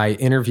there, I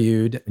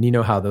interviewed, and you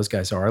know how those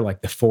guys are,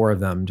 like the 4 of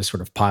them just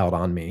sort of piled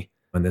on me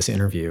in this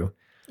interview.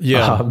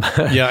 Yeah.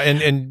 Yeah.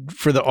 And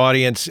for the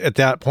audience at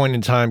that point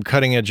in time,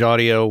 Cutting Edge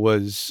Audio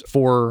was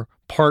 4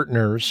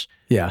 partners.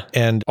 Yeah.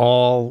 And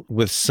all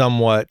with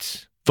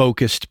somewhat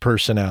focused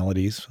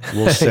personalities,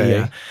 we'll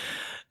say.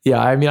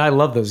 Yeah. I mean, I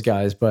love those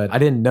guys, but I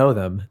didn't know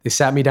them. They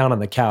sat me down on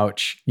the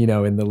couch,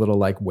 in the little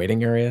like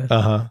waiting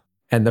area.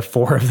 And the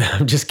 4 of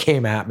them just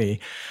came at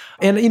me.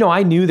 And,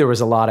 I knew there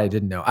was a lot I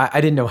didn't know.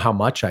 I didn't know how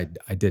much I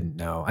didn't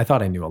know. I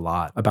thought I knew a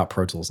lot about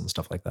Pro Tools and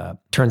stuff like that.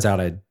 Turns out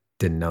I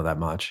didn't know that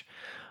much.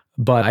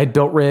 But I'd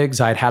built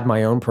rigs. I'd had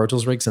my own Pro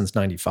Tools rig since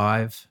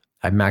 95.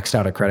 I maxed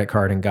out a credit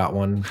card and got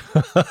one.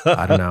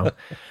 I don't know.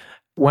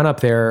 Went up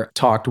there,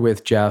 talked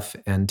with Jeff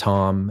and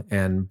Tom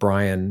and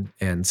Brian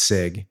and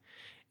Sig.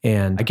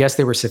 And I guess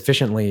they were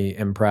sufficiently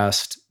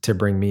impressed to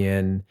bring me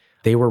in.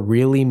 They were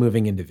really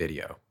moving into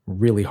video,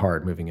 really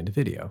hard moving into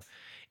video.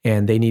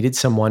 And they needed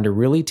someone to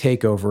really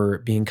take over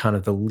being kind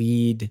of the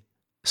lead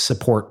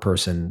support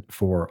person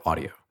for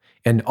audio.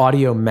 And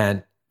audio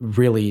meant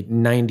really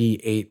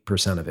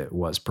 98% of it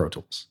was Pro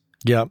Tools.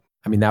 Yep.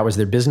 I mean, that was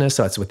their business.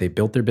 So that's what they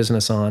built their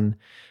business on.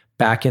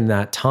 Back in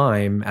that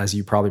time, as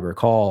you probably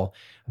recall,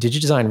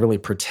 DigiDesign really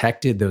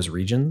protected those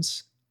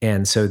regions.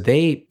 And so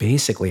they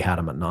basically had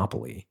a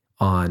monopoly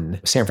on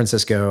San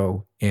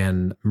Francisco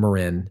and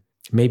Marin,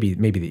 maybe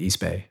the East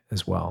Bay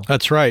as well.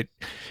 That's right.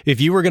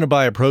 If you were going to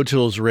buy a Pro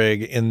Tools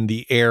rig in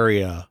the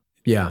area,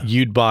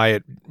 you'd buy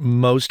it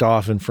most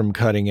often from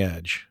Cutting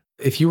Edge.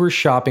 If you were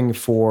shopping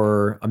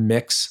for a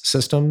mix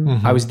system,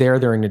 I was there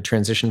during the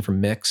transition from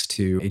mix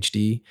to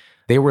HD.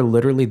 They were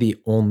literally the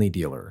only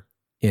dealer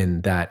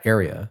in that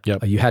area.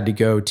 Yep. You had to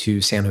go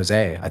to San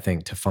Jose, I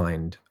think, to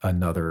find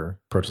another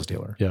Pro Tools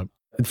dealer. Yep.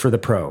 For the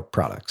pro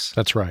products.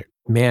 That's right.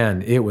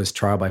 Man, it was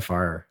trial by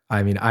fire.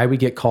 I mean, I would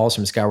get calls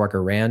from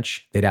Skywalker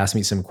Ranch. They'd ask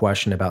me some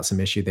question about some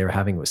issue they were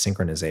having with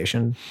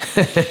synchronization.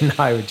 And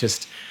I would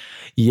just,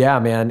 yeah,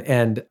 man.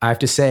 And I have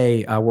to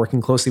say,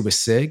 working closely with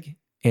Sig,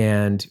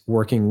 and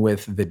working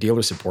with the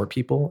dealer support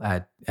people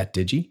at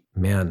Digi,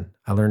 man,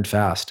 I learned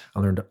fast. I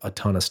learned a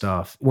ton of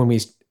stuff. When we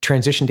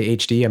transitioned to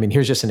HD, I mean,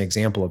 here's just an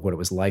example of what it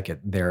was like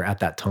there at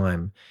that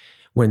time.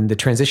 When the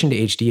transition to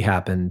HD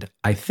happened,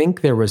 I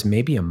think there was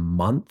maybe a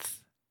month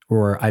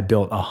where I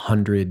built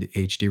 100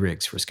 HD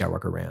rigs for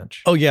Skywalker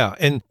Ranch. Oh, yeah.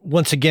 And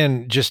once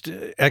again, just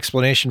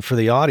explanation for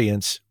the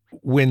audience.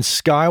 When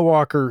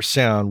Skywalker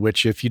Sound,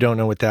 which if you don't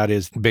know what that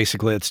is,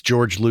 basically it's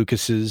George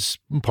Lucas's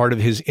part of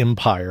his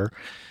empire.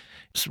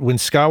 When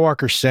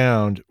Skywalker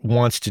Sound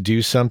wants to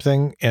do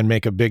something and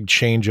make a big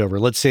changeover,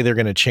 let's say they're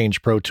going to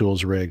change Pro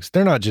Tools rigs.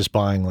 They're not just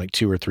buying like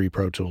 2 or 3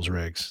 Pro Tools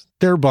rigs.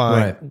 They're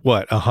buying,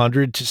 what,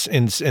 100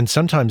 and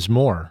sometimes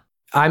more.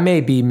 I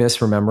may be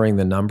misremembering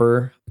the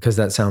number because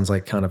that sounds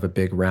like kind of a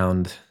big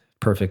round,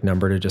 perfect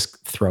number to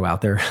just throw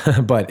out there.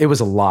 But it was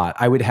a lot.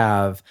 I would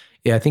have,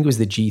 I think it was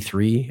the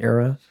G3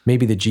 era,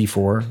 maybe the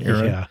G4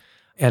 era. Yeah.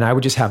 And I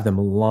would just have them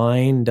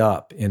lined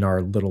up in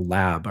our little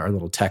lab, our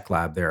little tech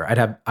lab there.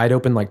 I'd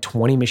open like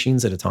 20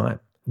 machines at a time,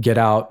 get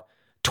out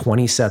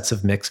 20 sets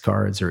of mix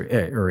cards or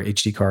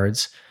HD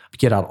cards,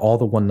 get out all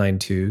the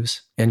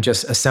 192s and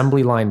just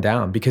assembly line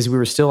down because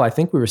I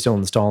think we were still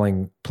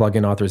installing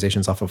plugin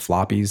authorizations off of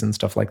floppies and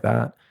stuff like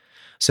that.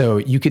 So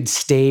you could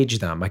stage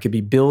them. I could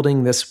be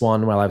building this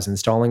one while I was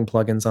installing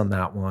plugins on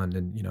that one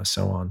and,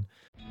 so on.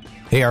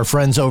 Hey, our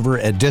friends over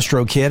at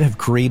DistroKid have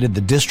created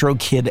the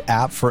DistroKid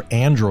app for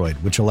Android,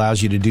 which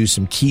allows you to do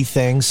some key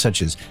things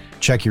such as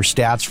check your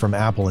stats from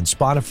Apple and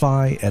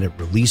Spotify, edit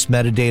release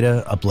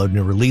metadata, upload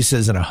new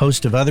releases, and a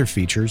host of other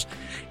features.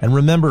 And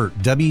remember,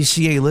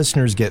 WCA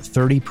listeners get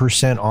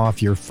 30%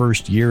 off your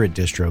first year at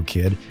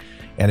DistroKid.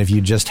 And if you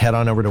just head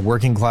on over to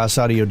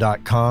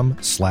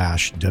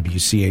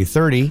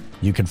workingclassaudio.com/WCA30,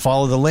 you can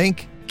follow the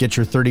link, get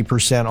your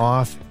 30%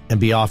 off, and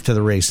be off to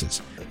the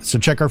races. So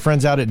check our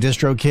friends out at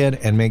DistroKid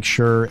and make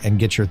sure and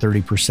get your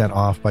 30%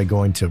 off by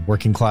going to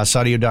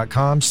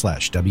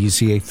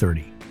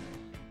workingclassaudio.com/WCA30.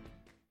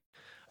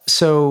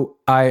 So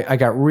I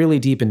got really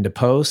deep into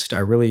post. I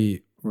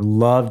really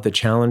loved the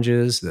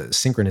challenges, the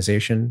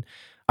synchronization.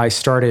 I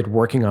started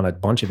working on a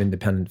bunch of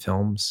independent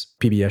films,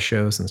 PBS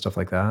shows and stuff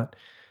like that.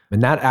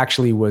 And that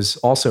actually was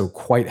also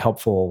quite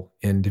helpful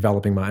in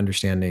developing my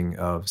understanding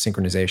of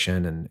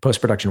synchronization and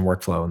post-production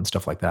workflow and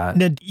stuff like that.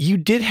 Now, you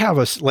did have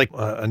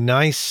a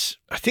nice,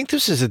 I think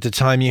this is at the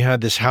time you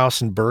had this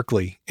house in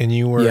Berkeley and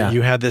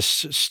you had this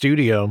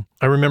studio.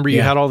 I remember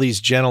you had all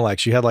these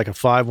Genelecs. You had like a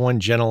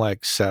 5.1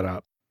 Genelec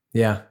setup.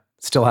 Yeah,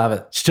 still have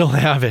it. Still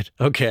have it.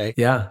 Okay.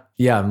 Yeah.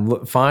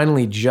 I'm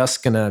finally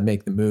just going to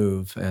make the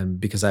move. And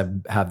because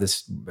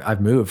I've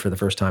moved for the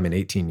first time in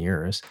 18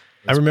 years.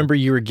 I remember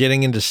you were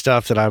getting into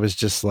stuff that I was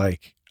just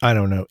like, I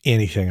don't know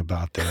anything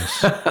about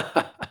this.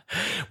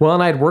 Well,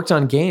 and I had worked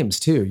on games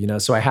too,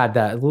 so I had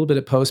that a little bit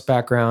of post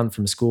background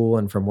from school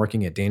and from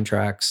working at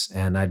Danetrax,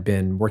 and I'd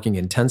been working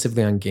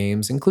intensively on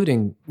games,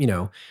 including,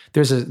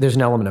 there's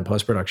an element of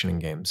post-production in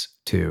games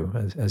too,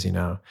 as you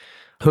know.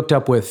 Hooked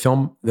up with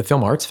the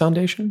Film Arts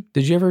Foundation.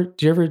 Did you ever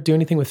do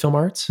anything with Film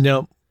Arts?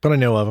 No, but I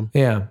know of them.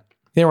 Yeah.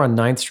 They were on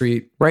 9th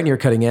Street, right near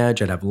Cutting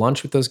Edge. I'd have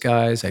lunch with those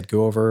guys. I'd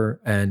go over,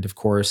 and of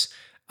course,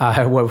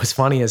 what was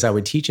funny is I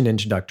would teach an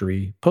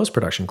introductory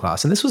post-production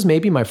class. And this was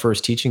maybe my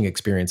first teaching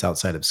experience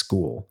outside of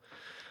school.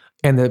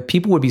 And the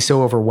people would be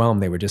so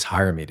overwhelmed, they would just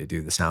hire me to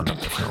do the sound of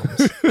the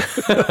films.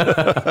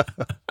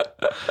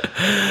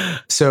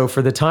 So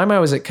for the time I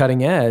was at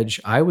Cutting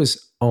Edge, I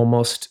was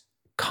almost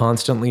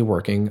constantly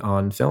working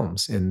on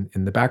films in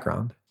the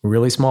background.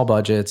 Really small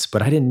budgets,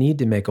 but I didn't need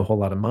to make a whole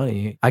lot of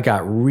money. I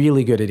got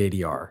really good at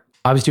ADR.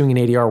 I was doing an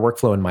ADR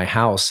workflow in my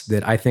house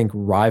that I think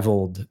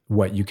rivaled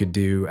what you could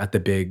do at the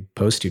big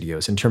post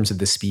studios in terms of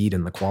the speed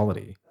and the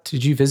quality.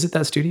 Did you visit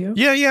that studio?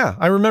 Yeah.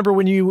 I remember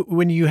when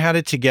you had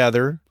it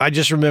together. I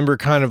just remember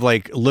kind of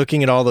like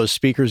looking at all those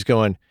speakers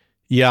going,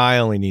 yeah, I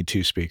only need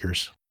 2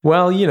 speakers.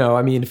 Well,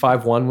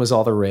 5.1 was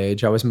all the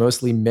rage. I was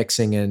mostly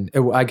mixing and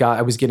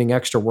I was getting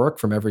extra work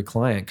from every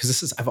client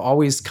because I've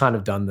always kind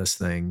of done this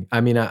thing. I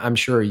mean, I'm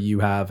sure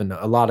you have, and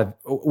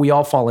we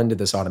all fall into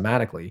this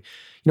automatically.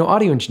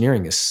 Audio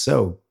engineering is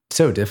so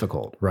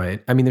difficult,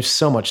 right? I mean, there's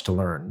so much to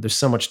learn. There's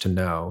so much to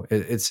know.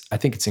 I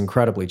think it's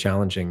incredibly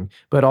challenging,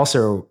 but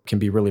also can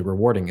be really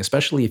rewarding,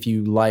 especially if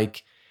you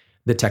like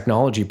the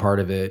technology part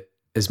of it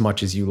as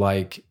much as you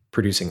like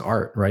producing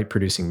art, right?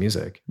 Producing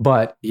music.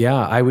 But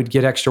yeah, I would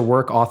get extra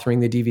work authoring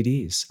the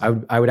DVDs.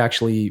 I would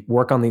actually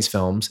work on these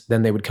films.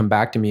 Then they would come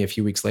back to me a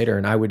few weeks later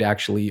and I would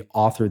actually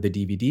author the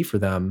DVD for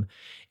them.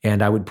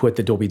 And I would put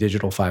the Dolby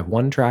Digital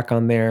 5.1 track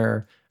on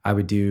there. I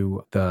would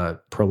do the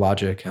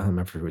ProLogic, I don't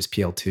remember if it was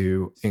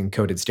PL2,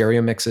 encoded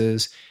stereo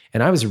mixes.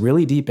 And I was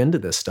really deep into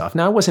this stuff.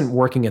 Now, I wasn't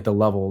working at the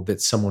level that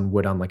someone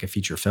would on like a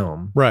feature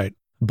film. Right.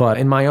 But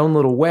in my own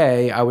little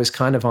way, I was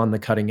kind of on the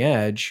cutting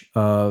edge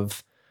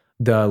of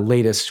the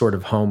latest sort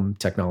of home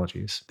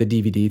technologies, the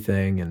DVD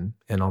thing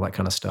and all that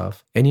kind of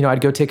stuff. And, I'd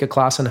go take a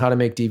class on how to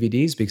make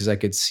DVDs because I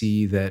could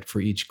see that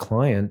for each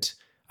client,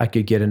 I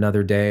could get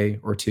another day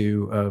or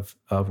two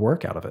of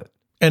work out of it.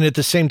 And at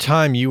the same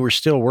time, you were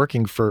still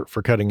working for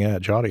Cutting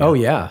Edge Audio. Oh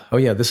yeah.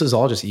 This is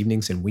all just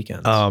evenings and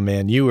weekends. Oh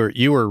man, you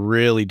were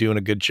really doing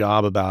a good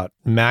job about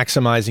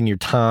maximizing your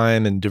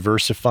time and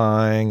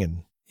diversifying.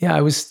 And yeah,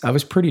 I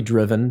was pretty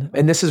driven.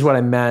 And this is what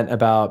I meant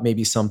about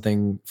maybe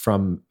something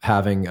from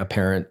having a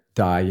parent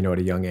die, at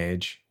a young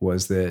age,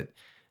 was that,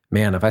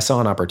 man, if I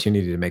saw an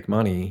opportunity to make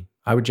money,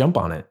 I would jump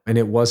on it. And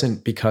it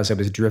wasn't because I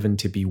was driven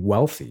to be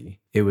wealthy.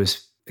 It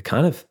was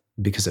kind of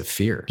because of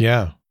fear.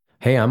 Yeah.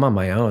 Hey, I'm on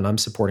my own. I'm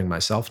supporting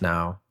myself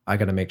now. I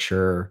got to make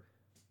sure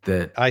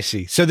that. I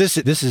see. So this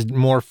is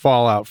more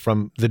fallout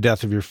from the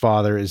death of your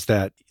father, is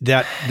that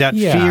Yeah.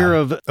 fear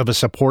of a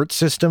support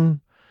system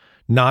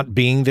not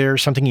being there,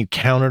 something you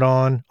counted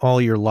on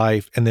all your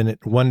life, and then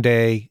one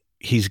day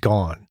he's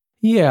gone.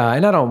 Yeah,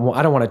 and I don't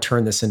want to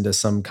turn this into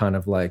some kind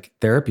of like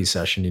therapy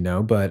session,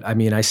 but I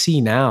mean, I see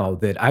now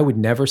that I would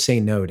never say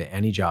no to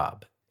any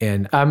job.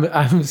 And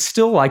I'm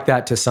still like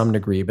that to some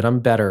degree, but I'm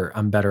better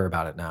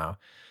about it now.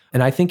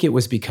 And I think it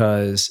was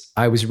because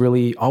I was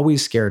really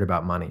always scared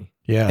about money.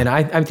 Yeah. And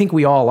I think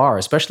we all are,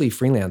 especially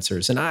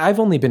freelancers. And I've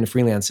only been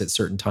freelance at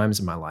certain times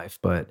in my life,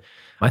 but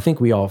I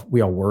think we all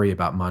worry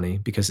about money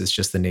because it's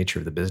just the nature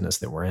of the business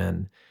that we're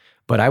in.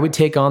 But I would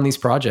take on these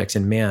projects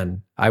and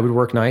man, I would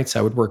work nights,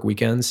 I would work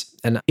weekends,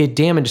 and it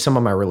damaged some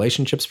of my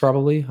relationships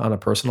probably on a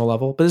personal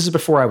level. But this is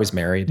before I was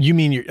married. You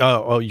mean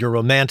your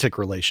romantic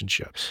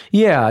relationships?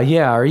 Yeah.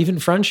 Or even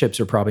friendships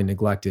are probably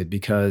neglected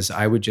because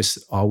I would just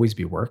always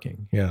be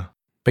working. Yeah.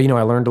 But,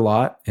 I learned a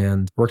lot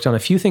and worked on a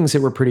few things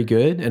that were pretty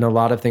good and a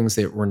lot of things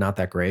that were not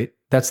that great.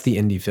 That's the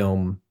indie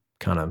film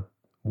kind of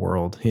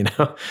world,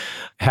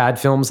 Had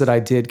films that I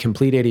did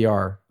complete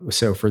ADR.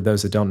 So for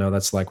those that don't know,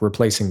 that's like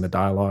replacing the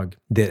dialogue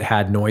that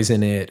had noise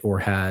in it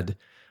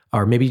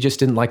or maybe just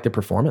didn't like the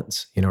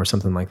performance, or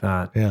something like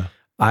that. Yeah.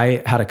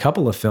 I had a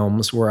couple of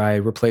films where I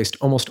replaced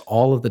almost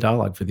all of the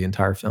dialogue for the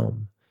entire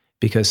film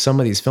because some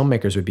of these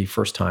filmmakers would be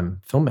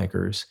first-time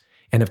filmmakers.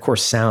 And of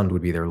course, sound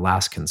would be their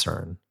last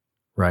concern,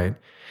 right?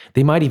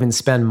 They might even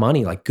spend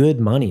money, like good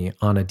money,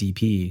 on a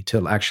DP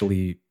to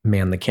actually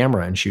man the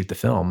camera and shoot the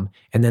film.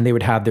 And then they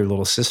would have their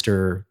little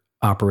sister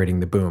operating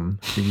the boom,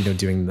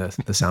 doing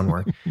the sound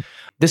work.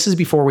 This is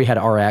before we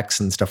had RX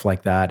and stuff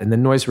like that. And the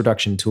noise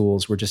reduction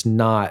tools were just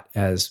not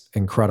as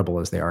incredible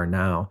as they are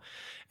now.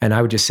 And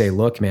I would just say,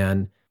 look,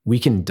 man, we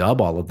can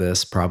dub all of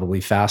this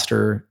probably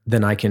faster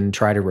than I can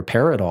try to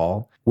repair it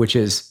all, which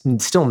is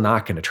still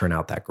not going to turn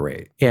out that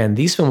great. And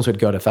these films would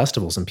go to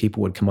festivals and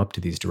people would come up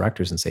to these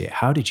directors and say,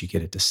 how did you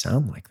get it to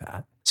sound like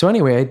that? So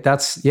anyway,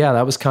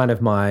 that was kind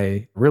of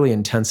my really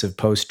intensive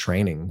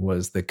post-training,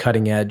 was the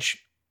cutting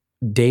edge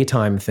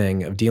daytime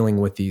thing of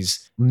dealing with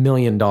these $1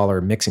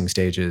 million mixing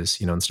stages,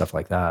 and stuff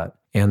like that.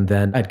 And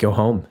then I'd go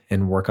home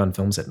and work on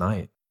films at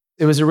night.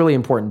 It was a really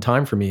important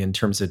time for me in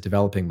terms of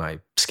developing my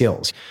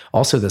skills.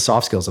 Also the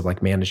soft skills of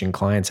like managing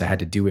clients. I had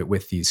to do it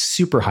with these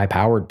super high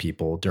powered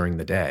people during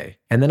the day.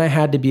 And then I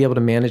had to be able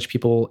to manage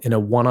people in a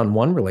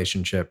one-on-one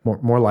relationship,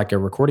 more like a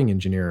recording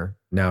engineer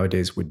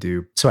nowadays would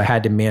do. So I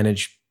had to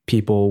manage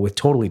people with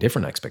totally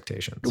different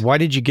expectations. Why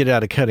did you get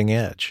out of Cutting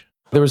Edge?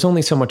 There was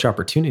only so much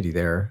opportunity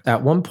there.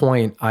 At one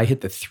point, I hit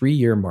the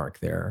 3-year mark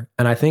there.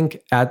 And I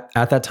think at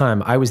that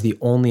time, I was the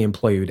only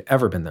employee who'd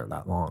ever been there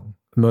that long.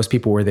 Most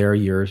people were there a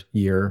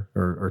year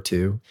or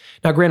two.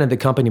 Now, granted, the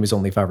company was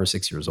only 5 or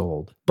 6 years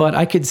old, but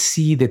I could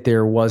see that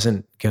there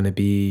wasn't going to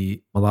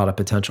be a lot of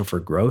potential for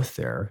growth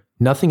there.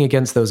 Nothing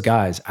against those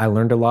guys. I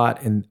learned a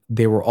lot and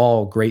they were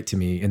all great to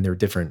me in their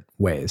different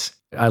ways.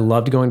 I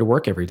loved going to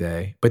work every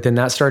day, but then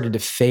that started to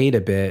fade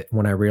a bit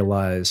when I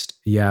realized,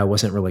 I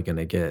wasn't really going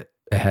to get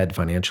ahead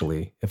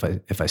financially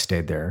if I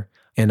stayed there.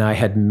 And I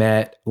had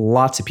met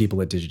lots of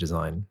people at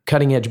DigiDesign.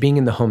 Cutting Edge being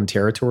in the home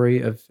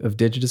territory of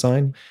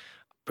DigiDesign,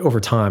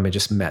 over time, I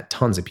just met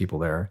tons of people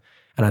there.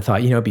 And I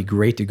thought, it'd be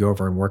great to go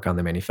over and work on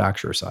the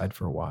manufacturer side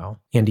for a while.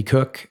 Andy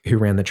Cook, who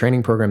ran the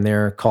training program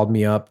there, called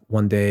me up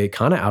one day,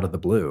 kind of out of the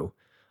blue.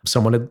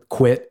 Someone had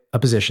quit a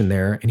position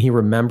there, and he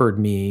remembered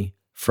me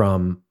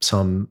from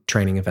some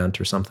training event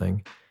or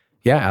something.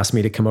 Asked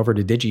me to come over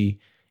to Digi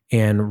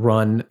and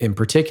run, in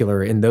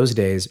particular, in those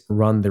days,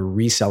 run the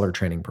reseller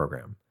training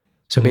program.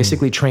 So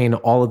basically train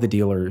all of the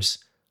dealers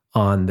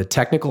on the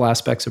technical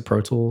aspects of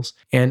Pro Tools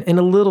and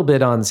a little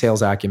bit on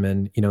sales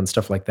acumen, and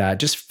stuff like that,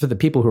 just for the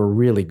people who are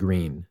really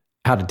green,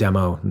 how to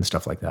demo and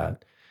stuff like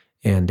that.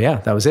 And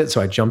that was it. So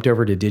I jumped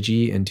over to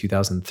Digi in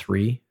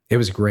 2003. It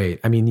was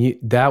great. I mean,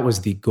 that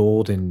was the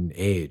golden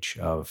age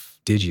of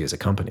Digi as a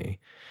company.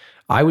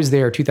 I was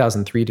there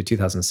 2003 to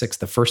 2006,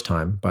 the first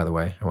time, by the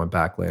way. I went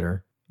back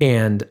later.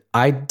 And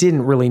I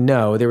didn't really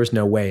know, there was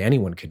no way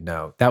anyone could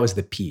know. That was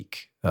the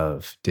peak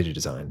of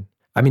DigiDesign.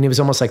 I mean, it was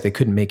almost like they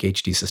couldn't make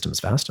HD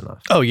systems fast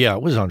enough. Oh yeah,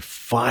 it was on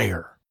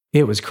fire.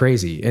 It was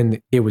crazy. And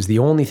it was the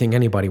only thing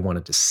anybody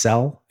wanted to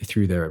sell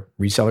through their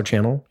reseller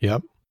channel.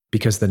 Yep.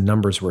 Because the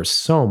numbers were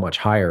so much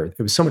higher.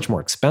 It was so much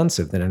more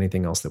expensive than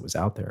anything else that was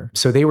out there.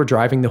 So they were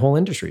driving the whole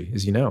industry,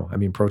 as you know. I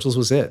mean, Pro Tools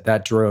was it.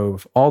 That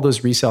drove all those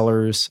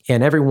resellers,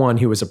 and everyone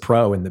who was a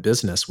pro in the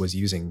business was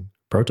using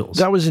Pro Tools.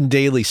 That was in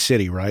Daly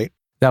City, right?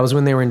 That was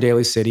when they were in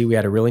Daly City. We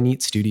had a really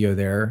neat studio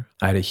there.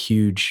 I had a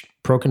huge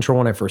Pro Control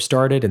when I first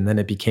started, and then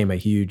it became a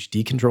huge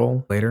D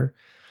Control later.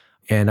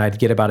 And I'd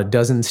get about a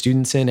dozen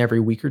students in every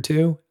week or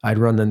two. I'd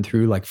run them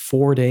through like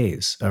 4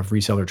 days of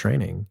reseller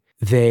training.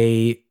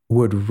 They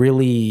would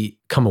really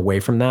come away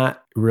from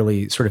that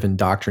really sort of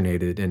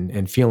indoctrinated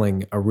and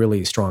feeling a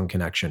really strong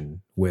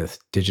connection with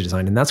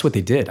DigiDesign. And that's what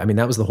they did. I mean,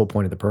 that was the whole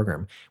point of the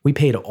program. We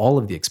paid all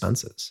of the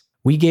expenses.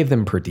 We gave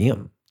them per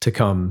diem to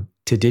come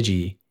to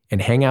Digi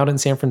and hang out in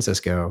San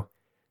Francisco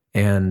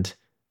and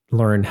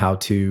learn how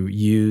to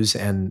use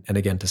and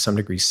again, to some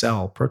degree,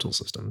 sell Pro Tools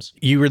systems.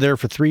 You were there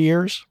for 3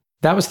 years?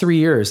 That was 3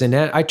 years. And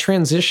I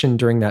transitioned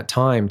during that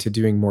time to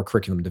doing more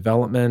curriculum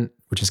development,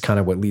 which is kind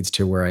of what leads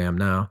to where I am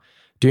now.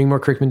 Doing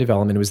more curriculum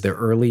development. It was the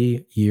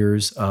early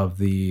years of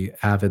the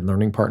Avid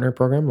Learning Partner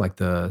program, like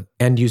the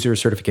end user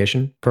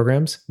certification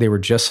programs. They were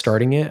just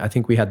starting it. I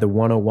think we had the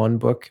 101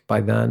 book by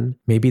then,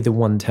 maybe the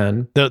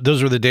 110.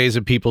 Those were the days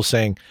of people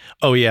saying,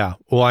 oh yeah,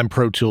 well, I'm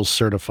Pro Tools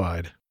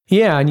certified.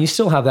 Yeah, and you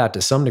still have that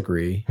to some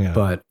degree. Yeah.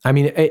 But I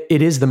mean,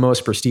 it is the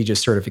most prestigious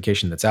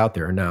certification that's out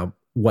there. Now,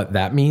 what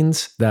that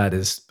means, that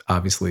is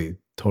obviously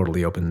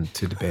totally open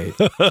to debate.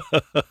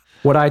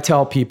 What I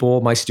tell people,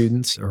 my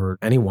students, or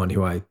anyone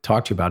who I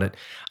talk to about it,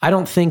 I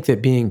don't think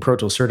that being Pro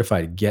Tools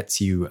certified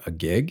gets you a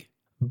gig,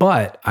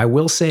 but I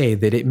will say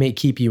that it may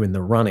keep you in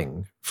the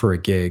running for a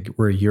gig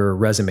where your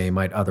resume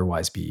might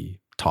otherwise be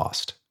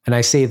tossed. And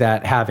I say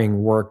that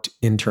having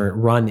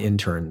run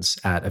interns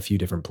at a few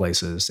different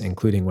places,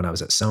 including when I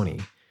was at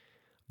Sony.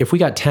 If we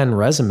got 10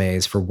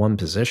 resumes for one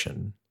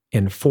position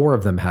and 4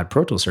 of them had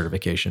Pro Tools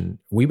certification,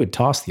 we would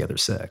toss the other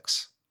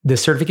 6. The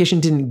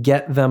certification didn't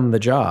get them the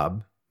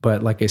job,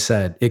 but like I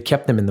said, it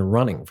kept them in the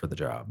running for the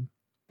job.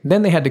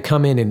 Then they had to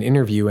come in and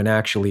interview and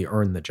actually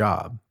earn the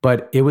job.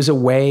 But it was a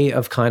way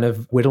of kind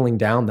of whittling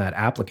down that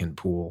applicant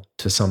pool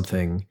to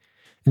something.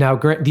 Now,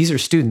 these are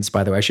students,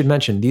 by the way. I should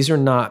mention, these are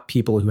not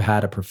people who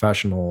had a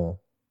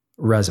professional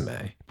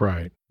resume.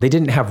 Right. They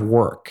didn't have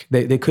work.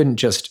 They weren't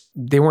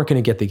going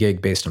to get the gig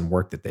based on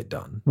work that they'd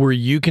done. Were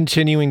you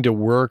continuing to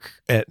work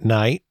at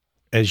night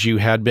as you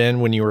had been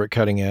when you were at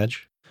Cutting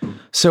Edge?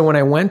 So when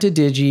I went to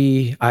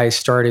Digi, I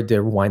started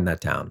to wind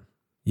that down.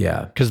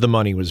 Yeah. Because the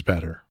money was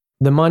better.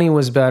 The money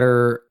was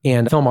better.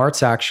 And Film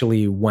Arts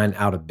actually went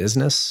out of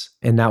business.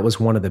 And that was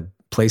one of the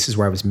places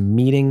where I was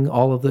meeting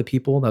all of the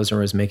people. That was where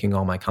I was making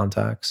all my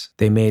contacts.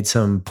 They made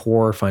some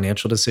poor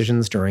financial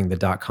decisions during the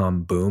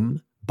dot-com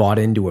boom, bought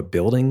into a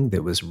building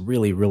that was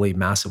really, really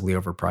massively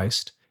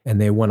overpriced. And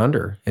they went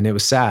under. And it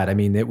was sad. I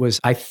mean,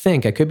 I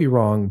think, I could be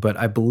wrong, but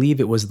I believe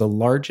it was the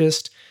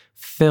largest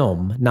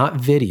film, not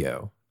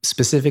video.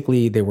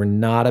 Specifically, they were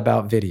not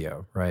about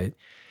video, right?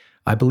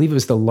 I believe it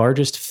was the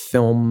largest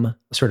film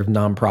sort of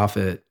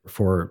nonprofit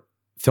for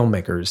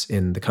filmmakers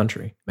in the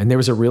country. And there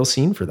was a real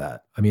scene for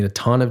that. I mean, a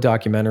ton of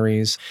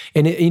documentaries.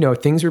 And,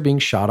 things were being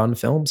shot on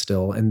film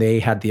still. And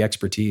they had the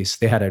expertise.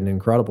 They had an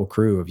incredible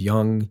crew of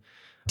young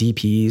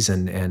DPs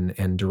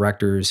and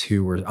directors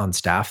who were on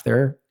staff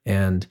there.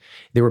 And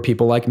there were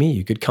people like me.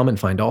 You could come and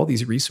find all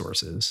these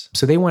resources.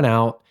 So they went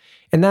out.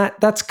 And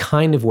that's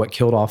kind of what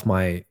killed off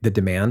the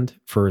demand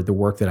for the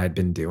work that I'd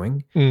been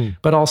doing.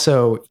 But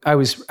also, I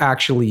was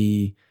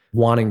actually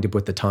wanting to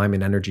put the time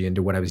and energy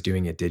into what I was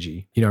doing at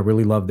Digi. I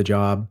really loved the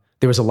job.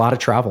 There was a lot of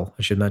travel,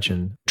 I should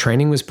mention.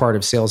 Training was part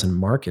of sales and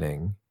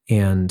marketing,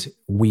 and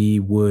we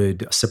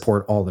would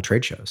support all the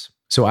trade shows.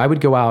 So I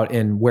would go out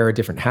and wear a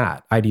different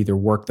hat. I'd either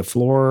work the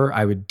floor,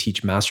 I would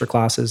teach master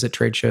classes at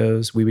trade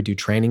shows, we would do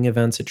training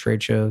events at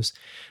trade shows.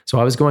 So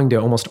I was going to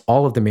almost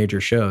all of the major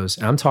shows.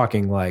 And I'm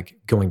talking like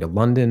going to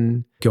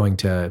London, going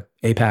to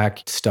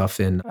APAC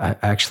stuff. And I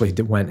actually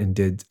went and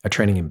did a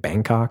training in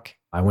Bangkok.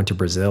 I went to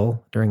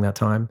Brazil during that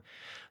time.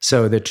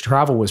 So the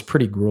travel was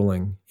pretty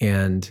grueling.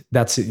 And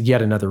that's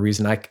yet another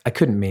reason I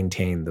couldn't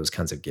maintain those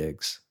kinds of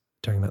gigs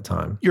during that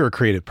time. You're a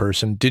creative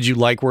person. Did you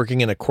like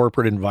working in a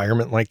corporate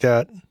environment like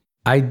that?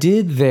 I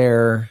did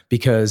there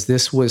because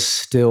this was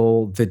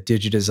still the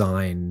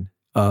DigiDesign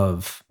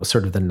of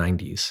sort of the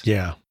 90s.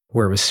 Yeah.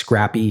 Where it was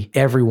scrappy.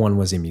 Everyone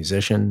was a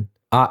musician.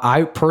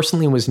 I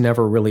personally was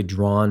never really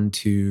drawn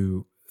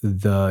to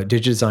the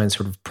DigiDesign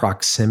sort of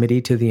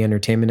proximity to the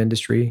entertainment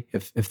industry,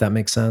 if that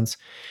makes sense.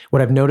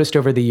 What I've noticed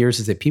over the years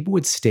is that people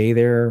would stay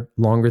there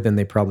longer than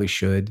they probably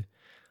should,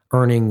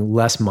 earning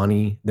less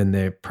money than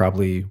they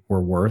probably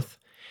were worth.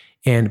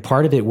 And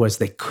part of it was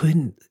they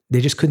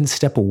just couldn't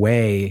step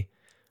away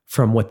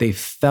from what they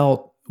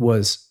felt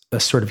was a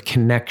sort of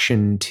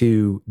connection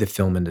to the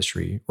film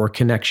industry or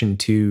connection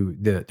to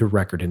the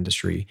record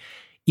industry,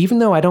 even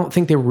though I don't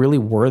think they really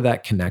were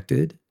that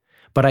connected.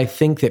 But I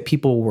think that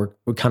people were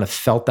kind of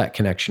felt that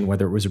connection,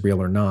 whether it was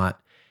real or not.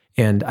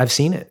 And I've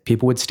seen it.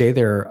 People would stay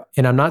there.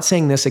 And I'm not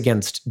saying this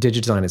against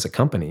DigiDesign as a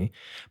company,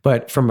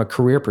 but from a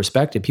career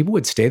perspective, people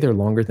would stay there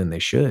longer than they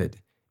should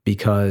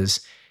because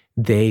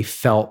they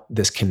felt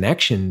this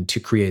connection to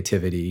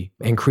creativity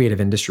and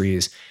creative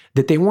industries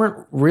that they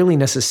weren't really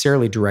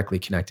necessarily directly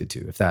connected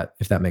to, if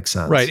that makes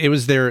sense. Right. It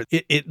was there.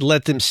 It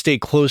let them stay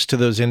close to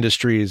those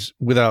industries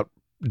without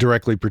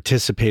directly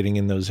participating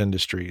in those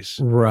industries.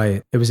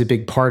 Right. It was a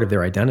big part of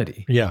their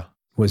identity. Yeah.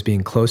 Was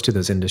being close to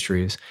those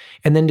industries.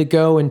 And then to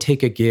go and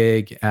take a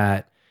gig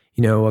at,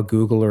 a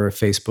Google or a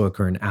Facebook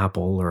or an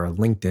Apple or a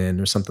LinkedIn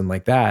or something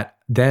like that,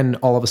 then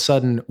all of a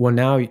sudden, well,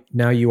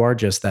 now you are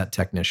just that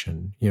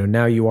technician.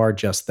 Now you are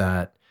just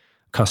that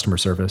customer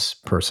service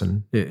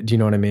person. Do you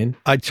know what I mean?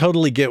 I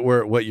totally get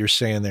what you're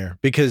saying there,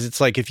 because it's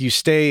like if you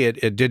stay at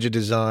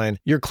DigiDesign,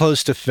 you're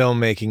close to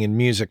filmmaking and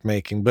music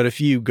making. But if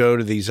you go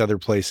to these other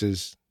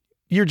places,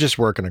 you're just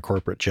working a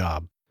corporate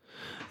job.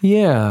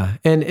 Yeah.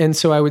 And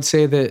so I would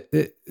say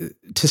that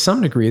to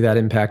some degree that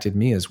impacted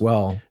me as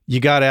well. You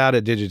got out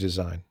of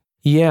DigiDesign.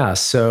 Yeah.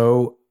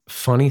 So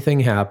funny thing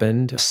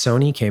happened.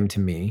 Sony came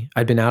to me.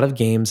 I'd been out of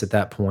games at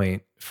that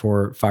point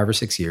for 5 or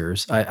 6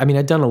 years. I mean,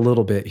 I'd done a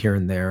little bit here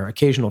and there,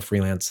 occasional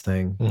freelance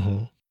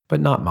thing, but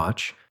not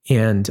much.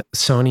 And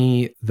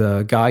Sony,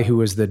 the guy who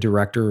was the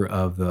director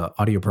of the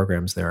audio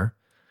programs there,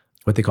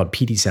 what they called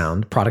PD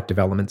Sound, Product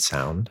Development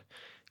Sound,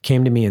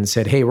 came to me and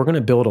said, hey, we're going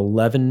to build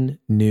 11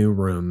 new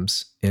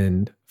rooms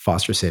in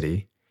Foster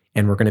City,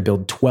 and we're going to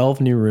build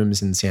 12 new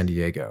rooms in San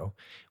Diego.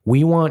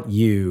 We want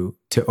you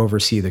to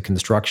oversee the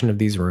construction of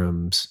these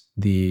rooms,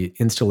 the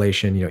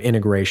installation,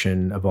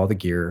 integration of all the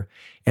gear,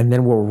 and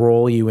then we'll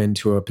roll you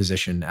into a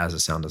position as a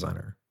sound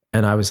designer.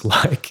 And I was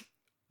like,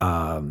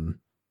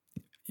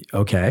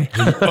 okay.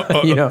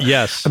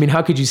 Yes. I mean,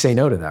 how could you say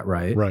no to that,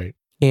 right? Right.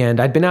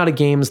 And I'd been out of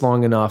games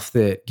long enough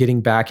that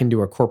getting back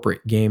into a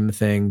corporate game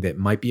thing that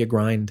might be a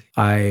grind.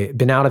 I'd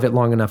been out of it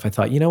long enough. I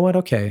thought, you know what?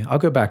 Okay, I'll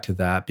go back to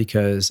that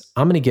because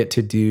I'm going to get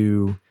to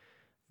do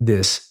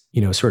this,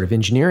 sort of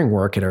engineering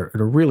work at a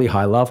really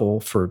high level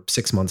for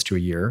 6 months to a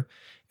year.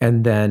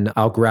 And then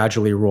I'll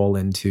gradually roll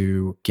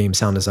into game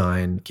sound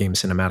design, game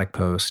cinematic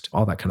post,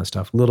 all that kind of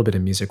stuff, a little bit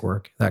of music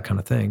work, that kind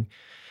of thing.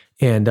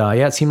 And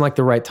it seemed like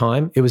the right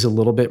time. It was a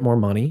little bit more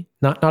money,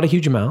 not a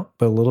huge amount,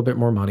 but a little bit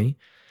more money.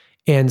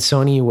 And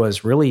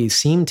Sony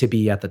seemed to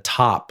be at the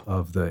top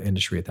of the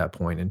industry at that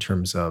point in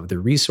terms of the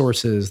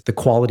resources, the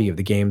quality of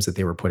the games that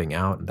they were putting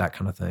out and that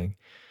kind of thing.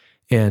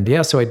 And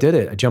so I did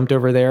it. I jumped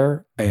over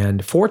there.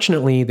 And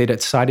fortunately, they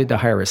decided to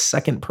hire a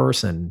second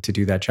person to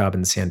do that job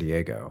in San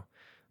Diego.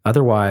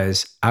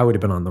 Otherwise, I would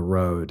have been on the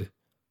road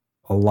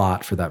a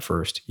lot for that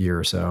first year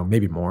or so,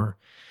 maybe more.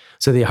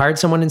 So they hired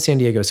someone in San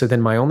Diego. So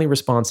then my only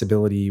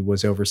responsibility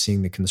was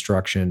overseeing the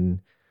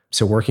construction.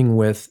 So working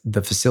with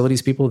the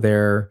facilities people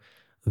there,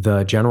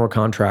 the general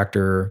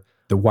contractor,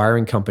 the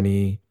wiring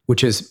company,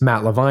 which is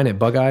Matt Levine at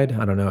Bug-Eyed.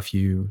 I don't know if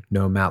you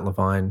know Matt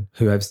Levine,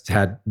 who I've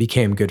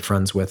became good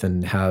friends with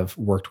and have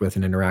worked with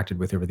and interacted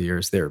with over the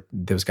years.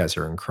 Those guys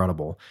are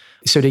incredible.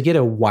 So to get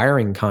a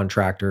wiring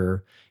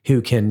contractor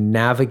who can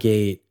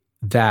navigate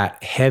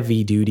that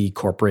heavy duty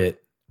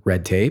corporate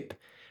red tape,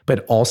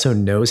 but also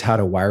knows how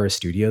to wire a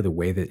studio the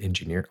way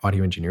that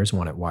audio engineers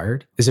want it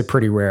wired is a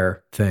pretty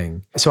rare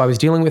thing. So I was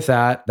dealing with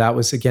that. That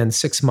was, again,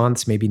 6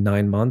 months, maybe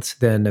 9 months.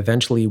 Then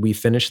eventually we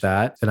finished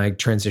that and I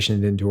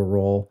transitioned into a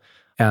role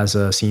as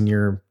a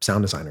senior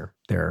sound designer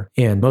there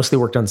and mostly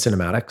worked on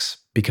cinematics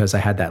because I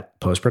had that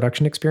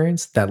post-production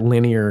experience, that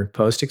linear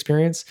post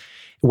experience.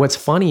 What's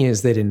funny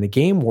is that in the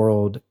game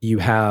world, you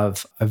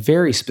have a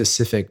very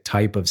specific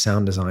type of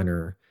sound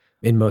designer.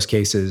 In most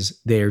cases,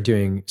 they are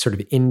doing sort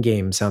of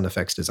in-game sound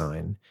effects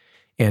design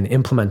and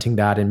implementing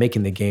that and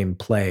making the game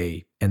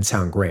play and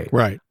sound great.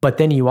 Right. But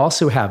then you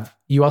also have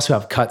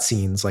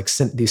cutscenes like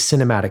these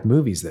cinematic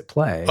movies that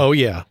play. Oh,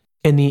 yeah.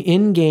 And the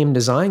in-game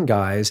design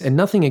guys, and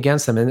nothing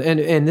against them,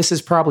 and this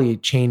is probably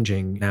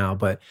changing now,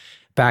 but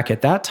back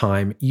at that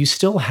time, you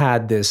still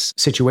had this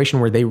situation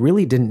where they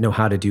really didn't know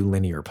how to do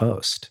linear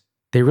post.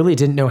 They really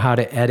didn't know how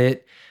to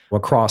edit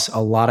across a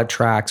lot of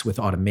tracks with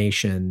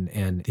automation,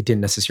 and they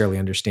didn't necessarily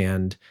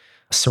understand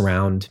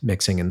surround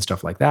mixing and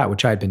stuff like that,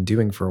 which I had been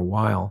doing for a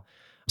while.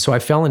 So I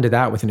fell into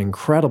that with an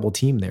incredible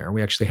team there.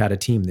 We actually had a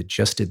team that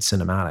just did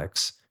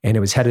cinematics, and it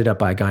was headed up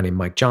by a guy named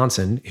Mike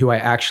Johnson, who I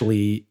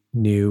actually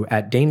knew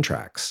at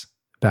Danetrax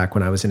back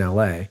when I was in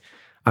LA.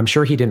 I'm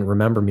sure he didn't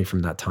remember me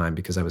from that time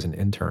because I was an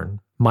intern.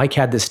 Mike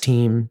had this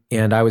team,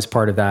 and I was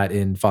part of that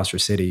in Foster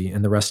City,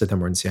 and the rest of them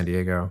were in San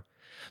Diego.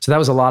 So that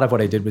was a lot of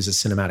what I did was a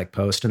cinematic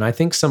post. And I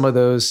think some of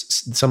the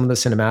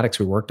cinematics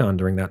we worked on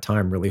during that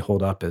time really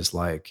hold up as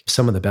like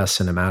some of the best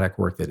cinematic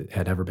work that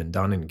had ever been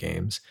done in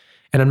games.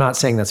 And I'm not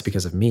saying that's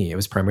because of me. It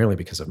was primarily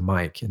because of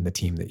Mike and the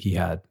team that he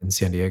had in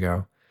San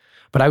Diego.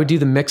 But I would do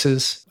the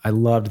mixes. I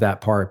loved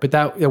that part, but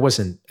it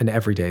wasn't an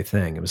everyday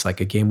thing. It was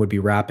like a game would be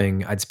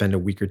wrapping. I'd spend a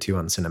week or two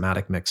on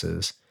cinematic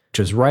mixes, which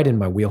was right in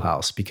my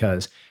wheelhouse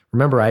because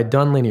remember, I had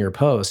done linear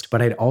post,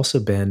 but I'd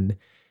also been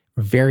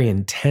very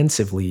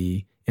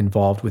intensively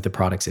involved with the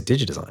products at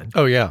DigiDesign.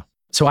 Oh, yeah.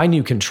 So I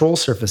knew control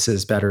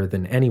surfaces better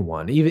than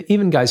anyone,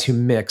 even guys who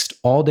mixed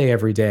all day,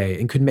 every day,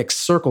 and could mix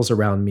circles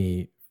around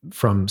me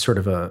from sort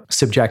of a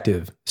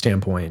subjective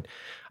standpoint.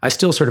 I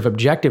still sort of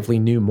objectively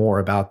knew more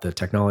about the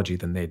technology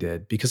than they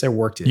did because I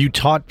worked it. You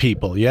taught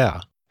people,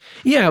 yeah.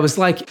 Yeah, it was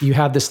like you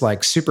have this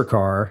like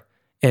supercar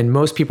and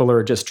most people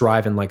are just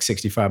driving like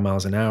 65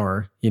 miles an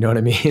hour. You know what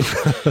I mean?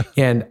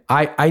 And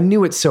I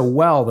knew it so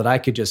well that I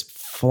could just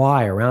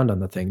fly around on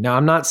the thing. Now,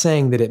 I'm not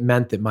saying that it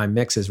meant that my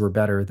mixes were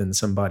better than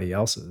somebody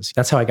else's.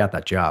 That's how I got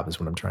that job, is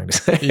what I'm trying to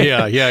say.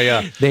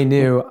 Yeah. They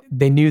knew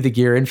the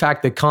gear. In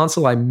fact, the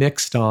console I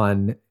mixed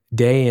on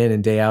day in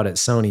and day out at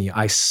Sony,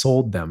 I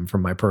sold them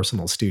from my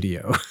personal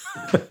studio.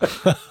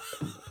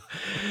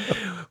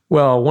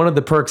 Well, one of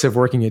the perks of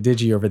working at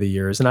Digi over the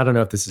years, and I don't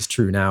know if this is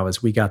true now,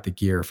 is we got the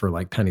gear for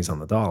like pennies on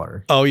the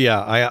dollar. Oh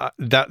yeah,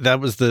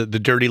 that was the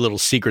dirty little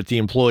secret. The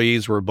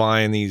employees were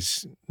buying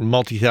these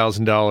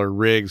multi-$1,000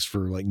 rigs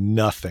for like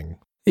nothing.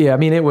 Yeah, I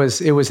mean, it was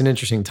an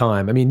interesting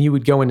time. I mean, you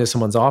would go into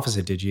someone's office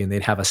at Digi and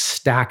they'd have a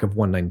stack of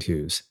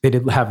 192s. They'd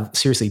have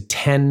seriously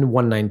 10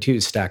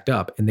 192s stacked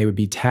up, and they would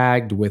be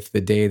tagged with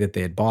the day that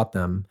they had bought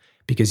them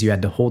because you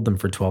had to hold them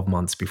for 12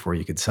 months before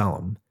you could sell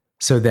them.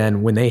 So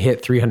then when they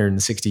hit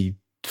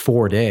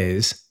 364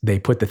 days, they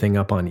put the thing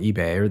up on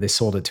eBay or they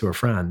sold it to a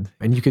friend,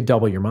 and you could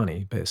double your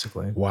money,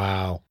 basically.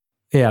 Wow.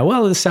 Yeah,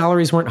 well, the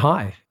salaries weren't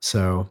high,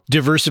 so.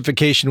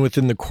 Diversification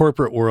within the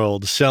corporate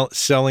world,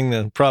 selling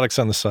the products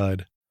on the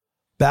side.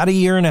 About a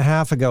year and a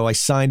half ago, I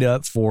signed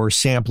up for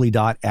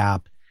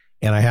Samply.app,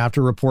 and I have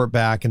to report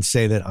back and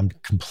say that I'm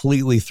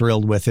completely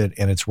thrilled with it,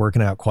 and it's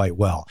working out quite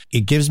well.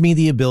 It gives me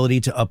the ability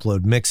to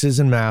upload mixes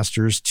and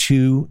masters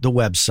to the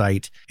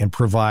website and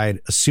provide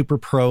a super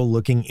pro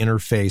looking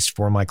interface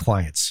for my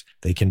clients.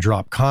 They can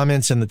drop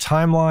comments in the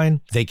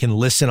timeline. They can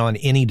listen on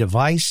any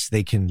device.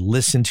 They can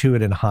listen to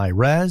it in high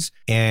res.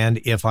 And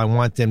if I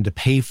want them to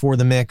pay for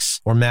the mix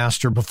or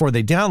master before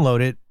they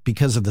download it,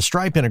 because of the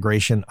Stripe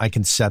integration, I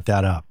can set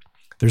that up.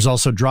 There's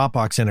also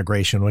Dropbox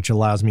integration, which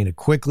allows me to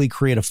quickly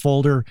create a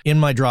folder in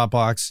my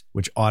Dropbox,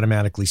 which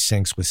automatically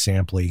syncs with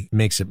Samply,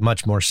 makes it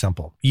much more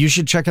simple. You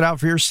should check it out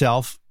for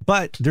yourself,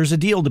 but there's a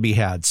deal to be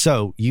had.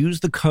 So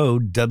use the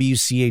code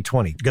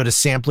WCA20. Go to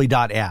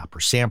Samply.app or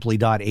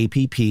Samply.app.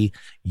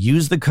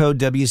 Use the code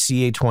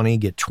WCA20,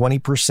 get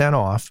 20%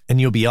 off, and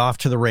you'll be off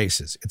to the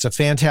races. It's a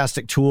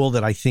fantastic tool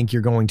that I think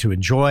you're going to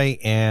enjoy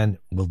and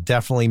will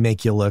definitely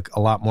make you look a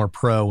lot more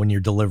pro when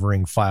you're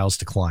delivering files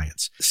to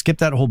clients. Skip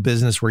that whole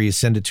business where you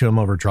send it to them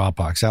over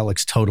Dropbox. That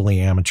looks totally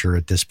amateur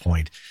at this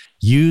point.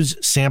 Use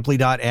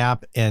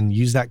Samply.app and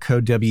use that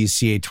code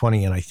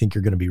WCA20, and I think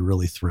you're going to be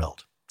really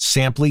thrilled.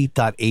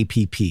 Samply.app.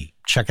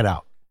 Check it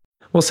out.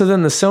 Well, so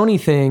then the Sony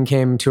thing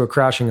came to a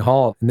crashing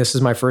halt, and this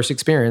is my first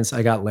experience.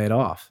 I got laid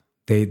off.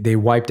 They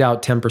wiped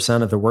out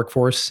 10% of the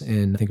workforce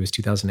in, I think it was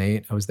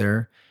 2008. I was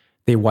there.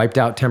 They wiped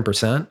out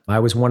 10%. I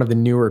was one of the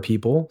newer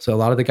people. So a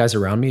lot of the guys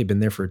around me had been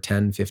there for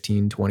 10,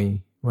 15,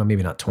 20, well,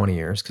 maybe not 20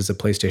 years, because the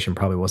PlayStation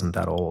probably wasn't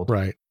that old.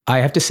 Right. I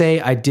have to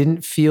say, I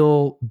didn't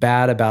feel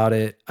bad about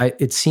it.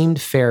 It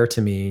seemed fair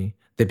to me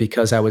that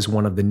because I was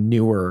one of the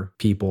newer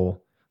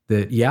people,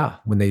 that, yeah,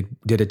 when they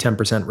did a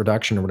 10%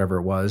 reduction or whatever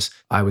it was,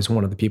 I was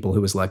one of the people who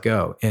was let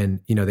go.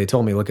 And, they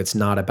told me, look, it's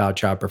not about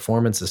job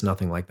performance. It's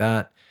nothing like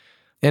that.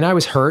 And I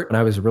was hurt and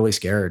I was really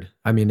scared.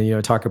 I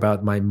mean, talk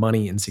about my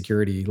money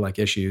insecurity like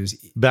issues.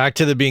 Back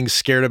to the being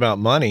scared about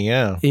money.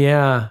 Yeah.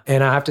 Yeah.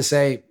 And I have to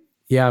say,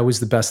 yeah, it was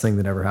the best thing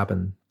that ever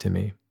happened to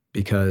me,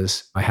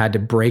 because I had to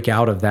break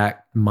out of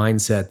that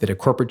mindset that a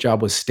corporate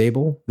job was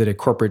stable, that a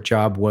corporate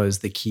job was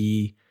the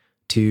key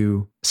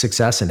to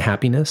success and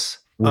happiness,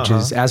 which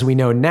is, as we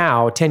know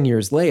now, 10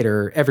 years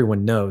later,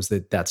 everyone knows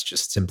that that's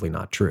just simply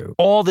not true.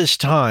 All this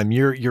time,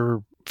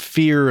 your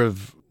fear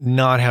of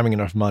not having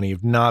enough money,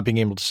 of not being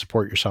able to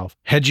support yourself.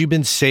 Had you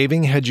been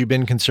saving? Had you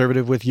been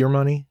conservative with your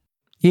money?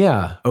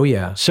 Yeah. Oh,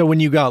 yeah. So when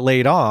you got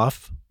laid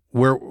off,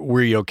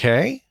 were you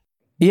okay?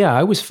 Yeah,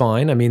 I was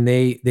fine. I mean,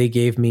 they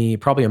gave me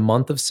probably a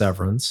month of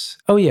severance.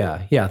 Oh,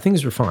 yeah. Yeah,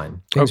 things were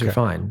fine. Things were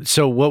fine.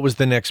 So what was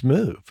the next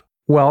move?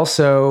 Well,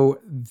 so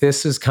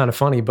this is kind of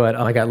funny, but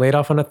I got laid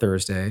off on a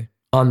Thursday.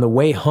 On the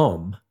way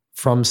home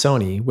from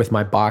Sony with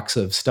my box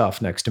of stuff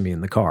next to me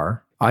in the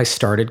car, I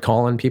started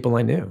calling people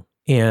I knew.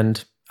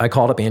 And I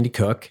called up Andy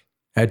Cook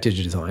at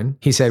DigiDesign.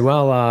 He said,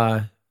 well,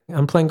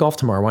 I'm playing golf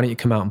tomorrow. Why don't you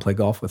come out and play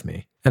golf with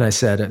me? And I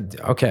said,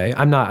 okay,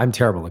 I'm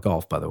terrible at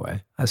golf, by the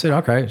way. I said,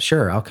 okay,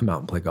 sure, I'll come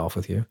out and play golf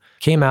with you.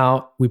 Came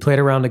out, we played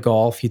a round of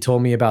golf. He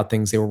told me about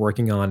things they were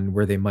working on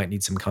where they might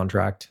need some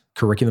contract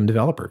curriculum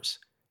developers.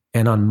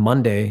 And on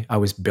Monday, I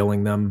was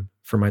billing them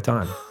for my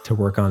time to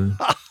work on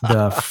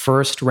the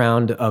first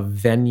round of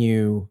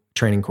Venue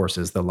training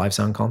courses, the Live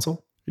Sound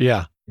Console.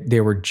 Yeah. They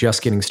were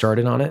just getting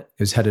started on it.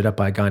 It was headed up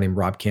by a guy named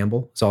Rob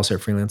Campbell. He's also a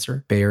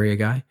freelancer, Bay Area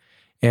guy.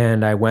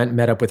 And I went,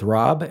 met up with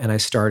Rob, and I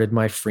started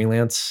my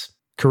freelance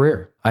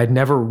career. I'd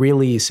never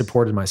really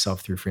supported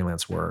myself through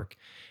freelance work.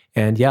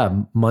 And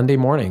yeah, Monday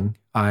morning,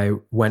 I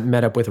went and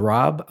met up with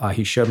Rob.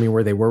 He showed me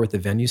where they were with the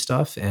Venue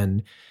stuff.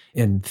 And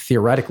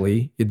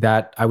theoretically,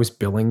 that I was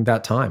billing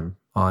that time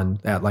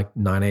at like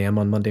 9 a.m.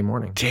 on Monday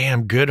morning.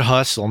 Damn, good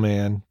hustle,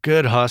 man.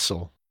 Good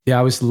hustle. Yeah,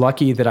 I was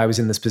lucky that I was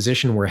in this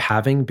position where,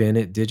 having been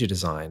at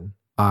DigiDesign,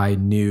 I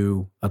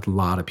knew a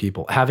lot of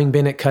people. Having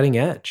been at Cutting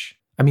Edge,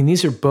 I mean,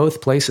 these are both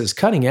places.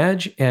 Cutting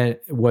Edge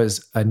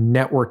was a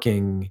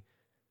networking,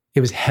 it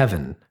was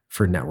heaven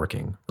for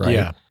networking, right?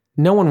 Yeah.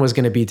 no one was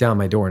going to beat down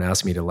my door and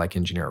ask me to like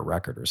engineer a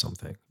record or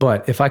something.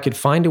 But if I could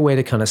find a way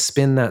to kind of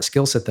spin that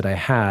skill set that I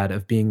had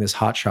of being this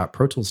hotshot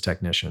Pro Tools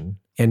technician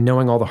and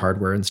knowing all the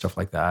hardware and stuff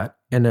like that.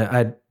 And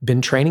I'd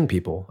been training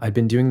people. I'd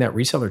been doing that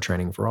reseller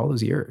training for all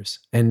those years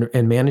and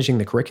managing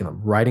the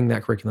curriculum, writing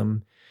that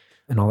curriculum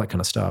and all that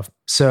kind of stuff.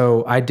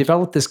 So I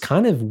developed this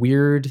kind of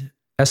weird,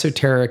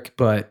 esoteric,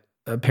 but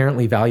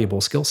apparently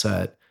valuable skill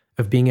set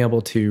of being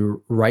able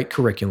to write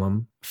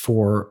curriculum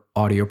for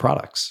audio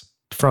products.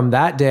 From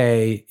that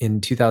day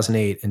in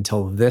 2008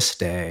 until this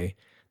day,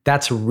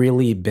 that's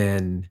really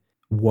been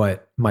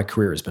what my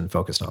career has been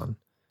focused on,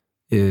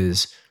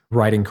 is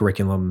writing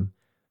curriculum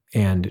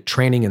and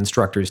training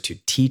instructors to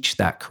teach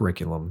that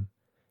curriculum.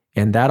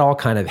 And that all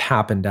kind of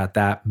happened at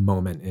that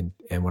moment.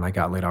 And when I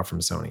got laid off from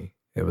Sony,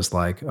 it was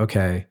like,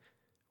 okay,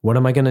 what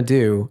am I going to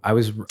do? I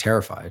was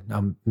terrified.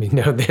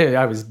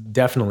 I was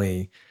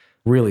definitely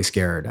really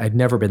scared. I'd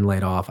never been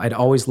laid off. I'd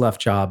always left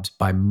jobs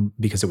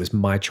because it was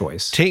my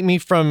choice. Take me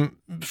from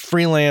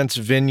freelance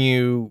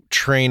venue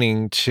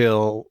training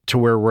to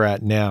where we're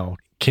at now.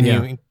 Can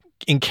you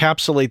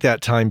encapsulate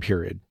that time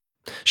period?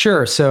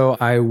 Sure. So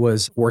I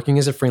was working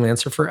as a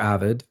freelancer for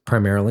Avid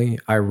primarily.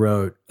 I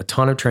wrote a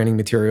ton of training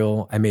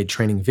material. I made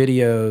training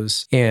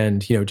videos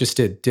and, just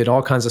did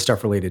all kinds of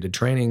stuff related to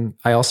training.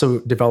 I also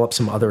developed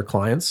some other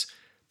clients.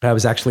 I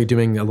was actually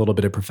doing a little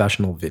bit of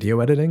professional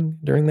video editing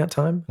during that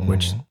time,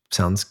 which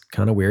sounds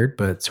kind of weird,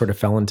 but sort of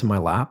fell into my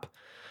lap.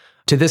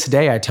 To this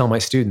day, I tell my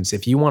students,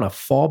 if you want a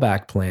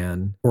fallback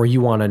plan or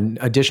you want an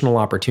additional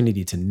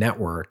opportunity to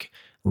network,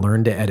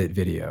 learn to edit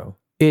video.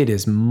 It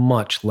is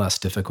much less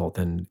difficult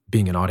than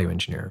being an audio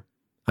engineer.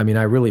 I mean,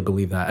 I really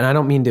believe that. And I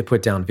don't mean to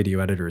put down video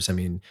editors. I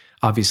mean,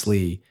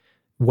 obviously,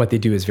 what they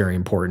do is very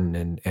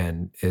important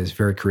and is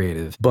very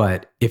creative.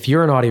 But if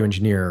you're an audio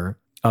engineer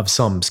of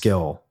some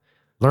skill,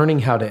 learning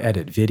how to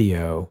edit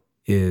video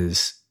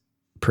is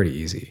pretty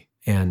easy.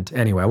 And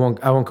anyway, I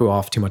won't go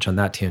off too much on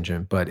that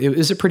tangent, but it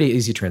was a pretty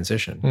easy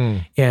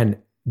transition. And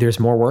there's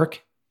more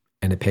work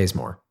and it pays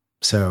more.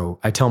 So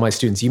I tell my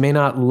students, you may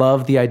not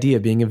love the idea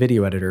of being a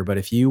video editor, but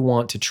if you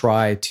want to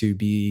try to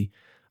be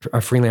a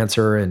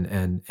freelancer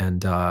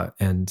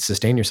and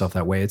sustain yourself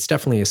that way, it's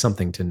definitely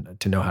something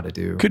to know how to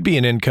do. Could be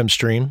an income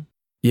stream.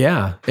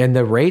 Yeah. And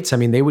the rates, I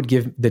mean, they would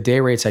give the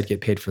day rates I'd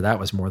get paid for that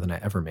was more than I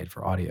ever made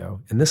for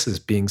audio. And this is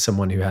being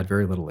someone who had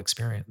very little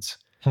experience.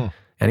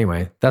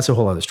 Anyway, that's a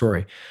whole other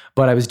story.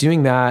 But I was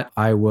doing that.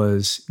 I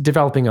was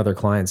developing other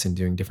clients and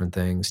doing different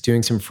things,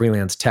 doing some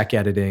freelance tech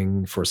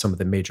editing for some of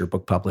the major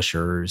book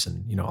publishers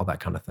and, all that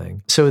kind of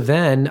thing. So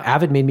then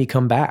Avid made me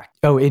come back.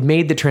 Oh, it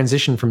made the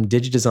transition from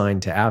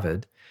DigiDesign to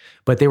Avid,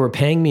 but they were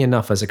paying me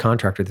enough as a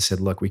contractor. They said,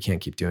 look, we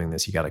can't keep doing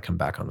this. You got to come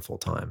back on full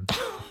time.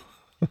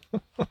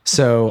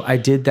 So I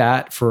did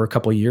that for a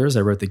couple of years.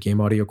 I wrote the game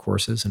audio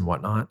courses and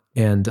whatnot.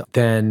 And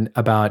then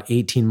about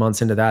 18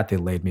 months into that, they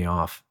laid me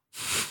off.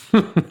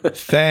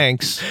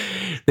 Thanks.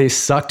 They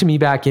sucked me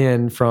back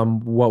in from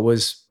what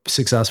was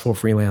successful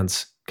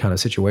freelance kind of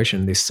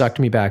situation. They sucked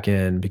me back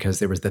in because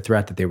there was the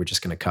threat that they were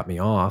just going to cut me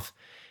off.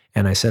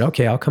 And I said,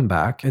 okay, I'll come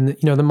back. And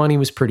the money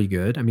was pretty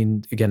good. I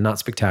mean, again, not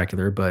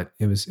spectacular, but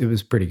it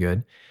was pretty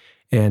good.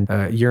 And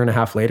a year and a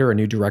half later, a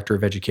new director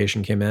of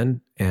education came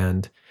in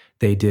and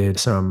they did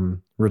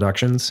some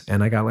reductions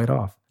and I got laid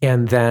off.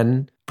 And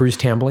then Bruce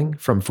Tambling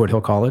from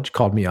Foothill College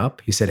called me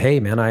up. He said, hey,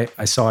 man,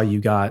 I saw you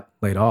got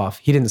laid off.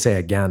 He didn't say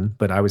again,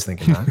 but I was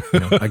thinking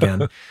that,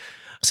 again.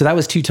 So that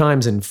was 2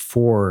 times in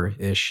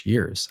 4-ish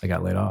years I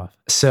got laid off.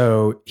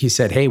 So he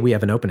said, hey, we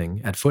have an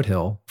opening at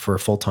Foothill for a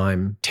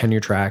full-time tenure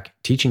track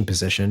teaching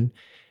position.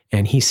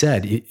 And he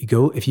said,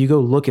 if you go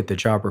look at the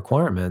job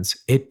requirements,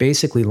 it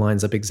basically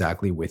lines up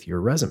exactly with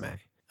your resume.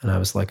 And I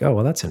was like, oh,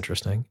 well, that's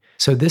interesting.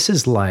 So this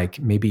is like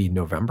maybe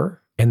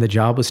November, and the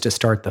job was to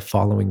start the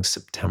following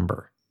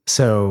September.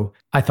 So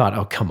I thought,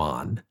 oh, come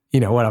on.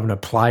 You know what? I'm going to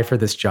apply for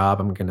this job.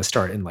 I'm going to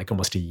start in like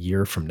almost a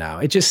year from now.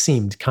 It just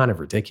seemed kind of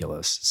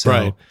ridiculous. So,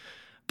 right.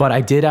 But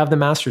I did have the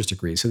master's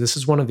degree. So this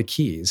is one of the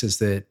keys, is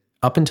that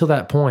up until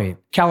that point,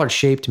 CalArts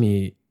shaped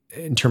me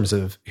in terms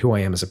of who I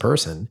am as a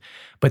person.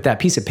 But that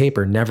piece of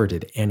paper never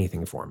did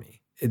anything for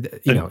me.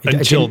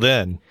 Until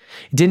then.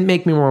 It didn't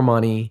make me more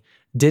money.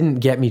 Didn't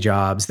get me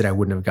jobs that I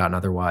wouldn't have gotten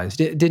otherwise.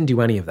 Didn't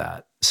do any of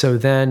that. So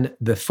then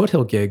the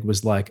Foothill gig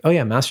was like, oh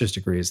yeah, master's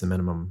degree is the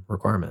minimum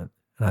requirement.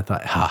 And I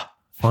thought,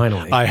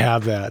 finally. I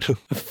have that.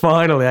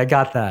 Finally, I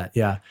got that.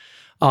 Yeah.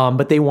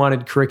 But they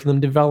wanted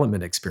curriculum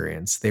development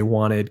experience. They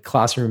wanted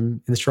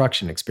classroom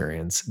instruction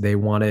experience. They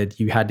wanted,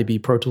 you had to be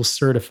Pro Tools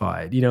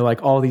certified.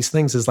 Like all these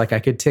things is like I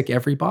could tick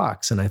every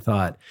box. And I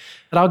thought,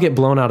 and I'll get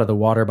blown out of the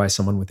water by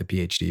someone with a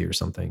PhD or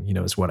something,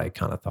 is what I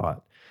kind of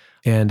thought.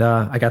 And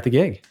I got the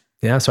gig.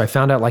 Yeah. So I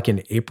found out like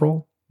in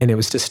April, and it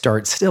was to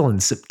start still in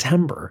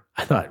September.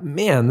 I thought,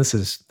 man, this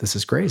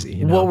is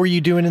crazy. What were you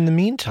doing in the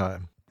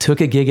meantime?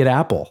 Took a gig at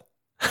Apple.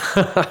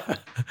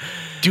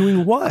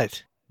 Doing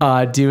what?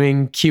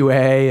 Doing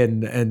QA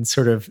and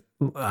sort of,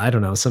 I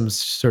don't know, some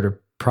sort of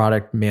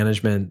product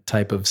management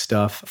type of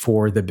stuff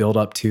for the build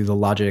up to the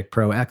Logic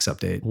Pro X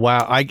update.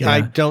 Wow. I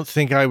don't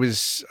think I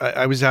was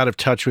out of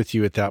touch with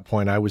you at that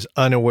point. I was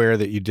unaware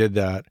that you did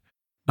that.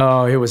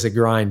 Oh, it was a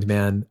grind,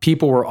 man.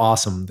 People were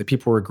awesome. The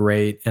people were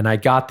great. And I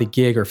got the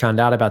gig or found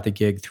out about the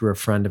gig through a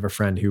friend of a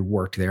friend who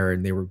worked there,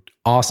 and they were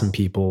awesome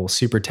people,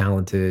 super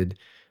talented.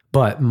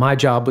 But my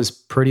job was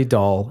pretty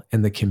dull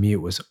and the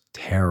commute was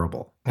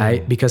terrible.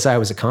 Because I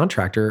was a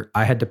contractor,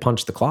 I had to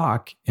punch the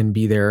clock and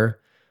be there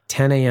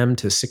 10 a.m.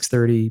 to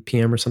 6:30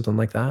 p.m. or something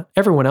like that.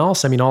 Everyone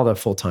else, I mean, all the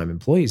full-time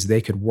employees, they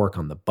could work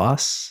on the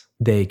bus.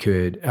 They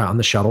could, on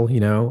the shuttle,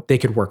 they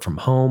could work from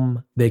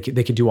home. They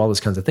could do all those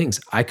kinds of things.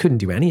 I couldn't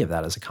do any of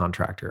that as a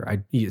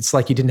contractor. It's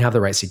like you didn't have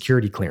the right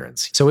security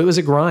clearance. So it was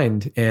a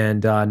grind,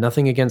 and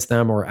nothing against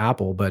them or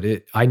Apple, but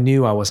I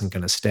knew I wasn't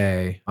going to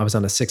stay. I was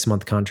on a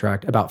 6-month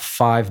contract. About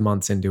 5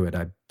 months into it,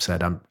 I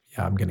said, I'm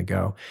going to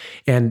go.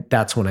 And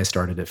that's when I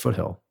started at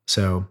Foothill.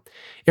 So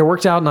it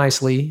worked out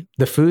nicely.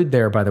 The food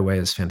there, by the way,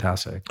 is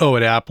fantastic. Oh,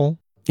 at Apple?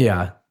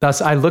 Yeah.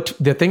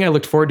 The thing I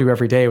looked forward to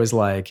every day was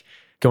like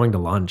going to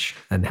lunch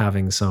and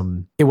having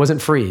it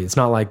wasn't free. It's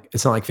not like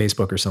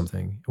Facebook or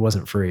something. It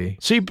wasn't free.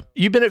 So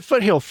you've been at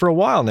Foothill for a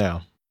while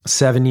now.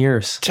 7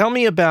 years. Tell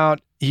me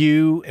about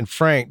you and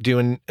Frank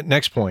doing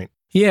Next Point.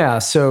 Yeah.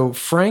 So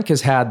Frank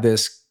has had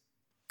this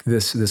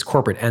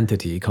corporate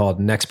entity called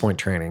Next Point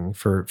Training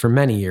for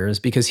many years,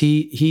 because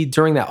he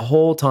during that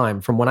whole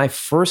time, from when I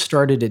first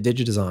started at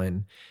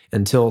DigiDesign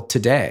until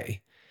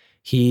today,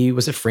 he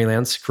was a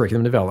freelance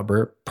curriculum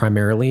developer,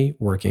 primarily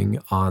working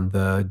on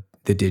the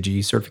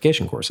Digi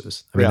certification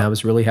courses. I mean, That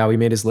was really how he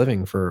made his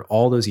living for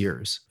all those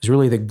years. He was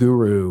really the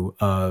guru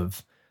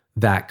of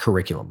that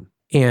curriculum.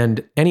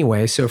 And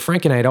anyway, so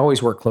Frank and I had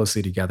always worked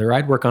closely together.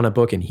 I'd work on a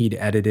book and he'd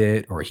edit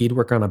it, or he'd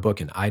work on a book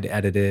and I'd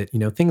edit it,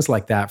 things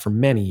like that for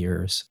many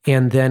years.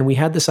 And then we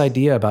had this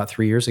idea about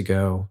 3 years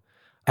ago.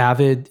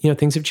 Avid,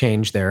 things have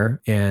changed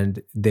there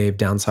and they've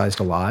downsized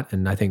a lot.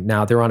 And I think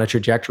now they're on a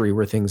trajectory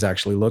where things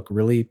actually look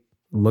really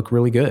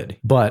good.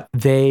 But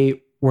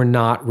they were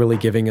not really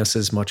giving us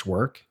as much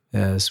work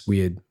as we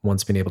had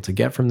once been able to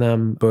get from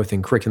them, both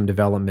in curriculum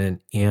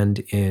development and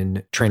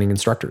in training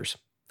instructors.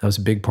 That was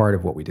a big part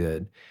of what we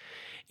did.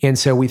 And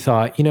so we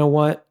thought, you know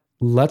what?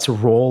 Let's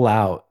roll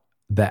out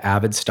the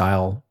Avid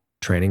style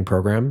training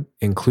program,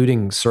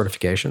 including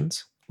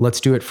certifications. Let's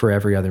do it for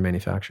every other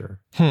manufacturer.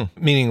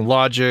 Meaning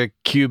Logic,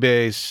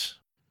 Cubase.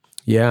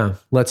 Yeah,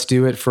 let's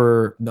do it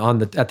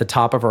at the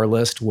top of our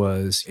list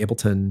was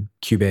Ableton,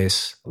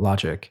 Cubase,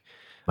 Logic.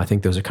 I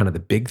think those are kind of the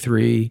big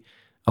three,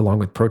 along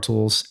with Pro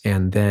Tools.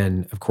 And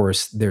then, of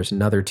course, there's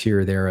another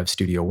tier there of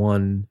Studio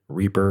One,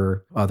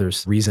 Reaper,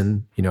 others,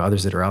 Reason,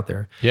 others that are out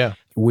there. Yeah.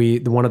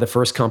 One of the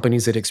first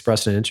companies that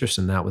expressed an interest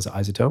in that was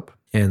iZotope.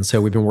 And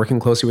so we've been working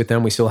closely with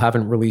them. We still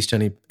haven't released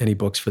any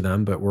books for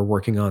them, but we're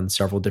working on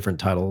several different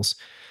titles.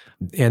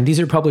 And these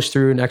are published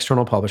through an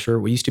external publisher.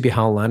 We used to be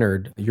Hal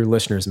Leonard. Your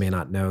listeners may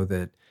not know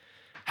that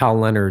Hal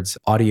Leonard's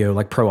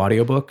pro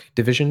audiobook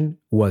division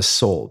was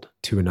sold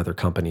to another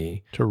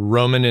company. To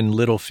Rowman and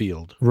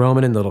Littlefield.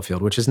 Rowman and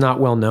Littlefield, which is not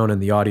well known in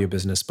the audio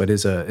business, but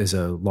is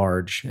a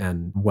large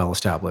and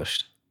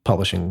well-established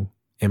publishing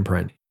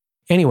imprint.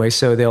 Anyway,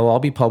 so they'll all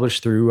be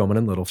published through Rowman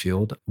and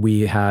Littlefield.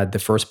 We had the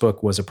first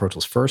book was a Pro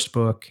Tools first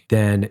book.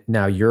 Then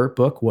now your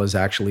book was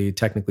actually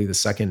technically the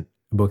second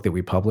book that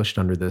we published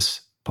under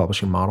this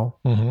publishing model.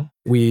 Mm-hmm.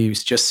 We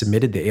just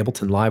submitted the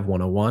Ableton Live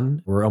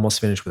 101. We're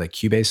almost finished with a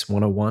Cubase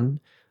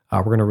 101.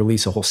 We're going to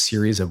release a whole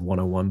series of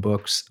 101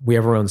 books. We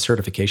have our own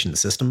certification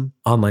system,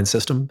 online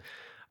system.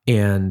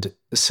 And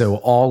so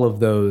all of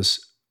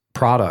those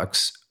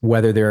products,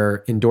 whether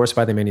they're endorsed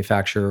by the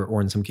manufacturer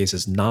or in some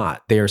cases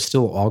not, they are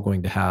still all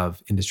going to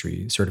have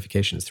industry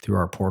certifications through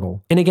our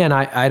portal. And again,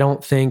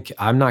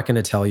 I'm not going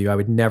to tell you, I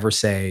would never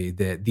say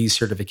that these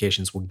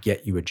certifications will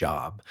get you a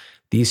job.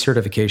 These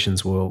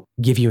certifications will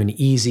give you an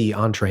easy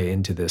entree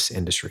into this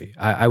industry.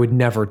 I would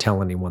never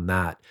tell anyone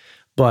that.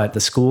 But the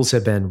schools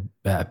have been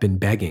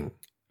begging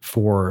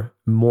for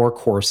more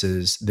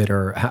courses that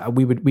are,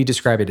 we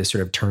describe it as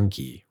sort of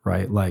turnkey,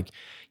 right? Like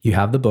you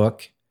have the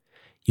book,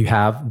 you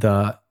have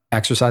the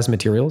exercise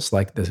materials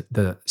like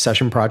the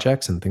session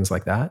projects and things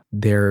like that.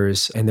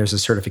 There's a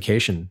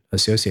certification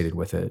associated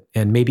with it,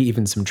 and maybe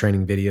even some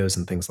training videos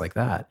and things like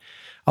that.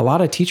 A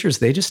lot of teachers,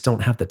 they just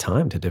don't have the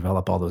time to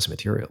develop all those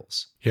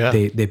materials. Yeah.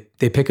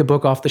 They pick a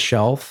book off the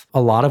shelf.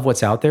 A lot of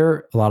what's out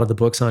there, a lot of the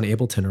books on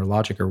Ableton or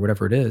Logic or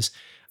whatever it is,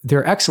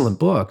 they're excellent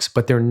books,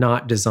 but they're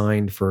not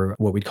designed for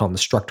what we'd call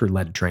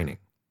instructor-led training,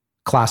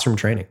 classroom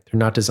training. They're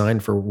not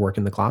designed for work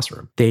in the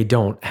classroom. They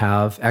don't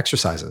have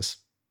exercises.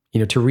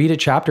 To read a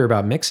chapter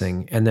about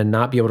mixing and then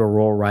not be able to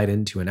roll right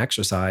into an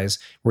exercise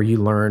where you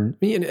learn,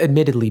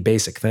 admittedly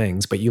basic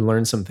things, but you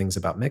learn some things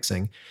about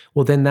mixing,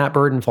 well, then that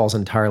burden falls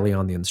entirely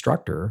on the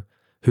instructor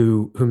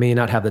who may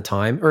not have the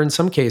time, or in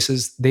some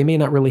cases, they may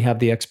not really have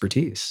the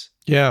expertise.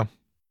 Yeah.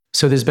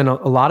 So there's been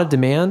a lot of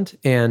demand,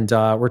 and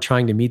we're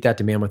trying to meet that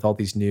demand with all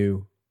these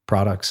new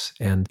products.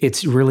 And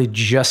it's really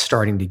just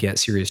starting to get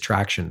serious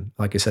traction.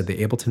 Like I said, the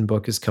Ableton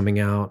book is coming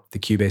out, the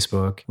Cubase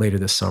book later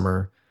this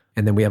summer.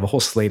 And then we have a whole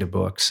slate of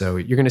books. So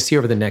you're going to see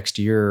over the next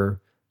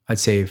year, I'd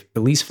say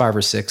at least 5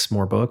 or 6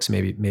 more books,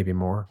 maybe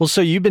more. Well,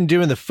 so you've been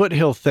doing the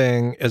Foothill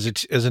thing as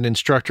an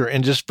instructor,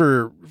 and just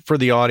for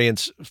the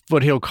audience,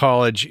 Foothill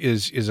College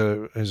is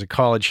a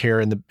college here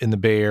in the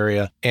Bay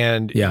Area,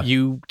 and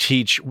you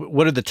teach.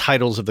 What are the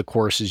titles of the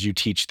courses you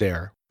teach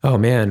there? Oh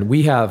man,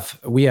 we have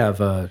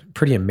a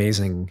pretty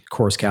amazing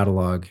course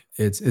catalog.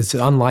 It's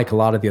unlike a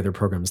lot of the other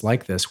programs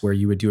like this, where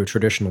you would do a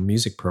traditional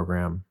music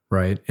program,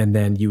 right, and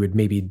then you would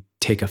maybe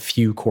take a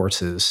few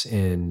courses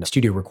in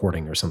studio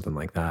recording or something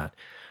like that.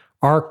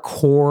 Our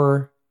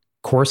core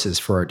courses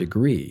for our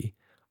degree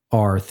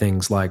are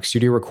things like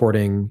studio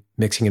recording,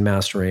 mixing and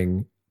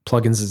mastering,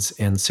 plugins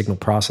and signal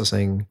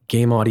processing,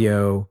 game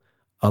audio,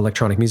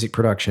 electronic music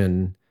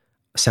production,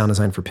 sound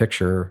design for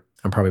picture.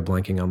 I'm probably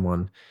blanking on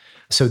one.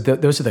 So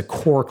those are the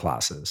core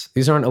classes.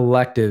 These aren't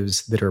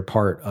electives that are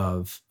part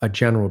of a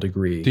general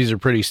degree. These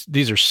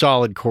are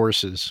solid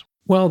courses.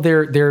 Well,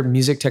 they're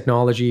music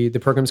technology. The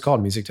program's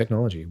called music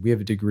technology. We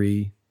have a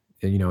degree,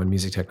 in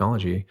music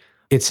technology.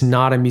 It's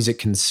not a music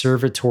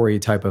conservatory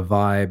type of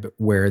vibe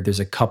where there's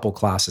a couple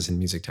classes in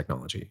music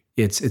technology.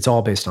 It's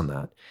all based on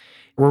that.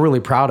 We're really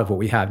proud of what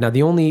we have. Now,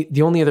 the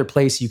only other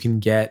place you can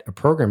get a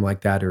program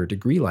like that or a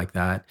degree like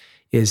that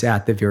is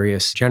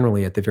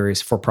generally at the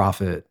various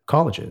for-profit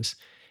colleges.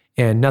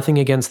 And nothing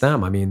against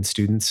them. I mean,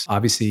 students,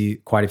 obviously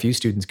quite a few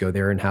students go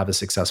there and have a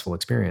successful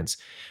experience.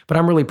 But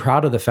I'm really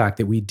proud of the fact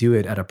that we do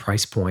it at a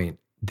price point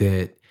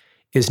that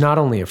is not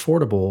only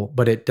affordable,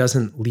 but it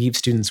doesn't leave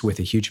students with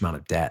a huge amount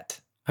of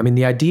debt. I mean,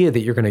 the idea that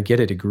you're going to get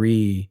a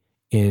degree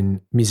in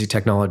music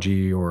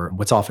technology or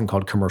what's often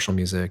called commercial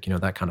music,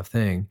 that kind of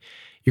thing,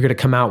 you're going to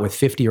come out with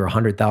 $50,000 or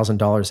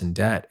 $100,000 in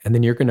debt, and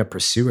then you're going to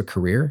pursue a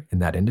career in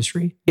that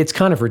industry. It's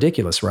kind of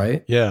ridiculous,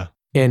 right? Yeah.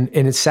 And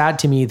it's sad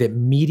to me that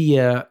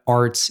media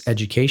arts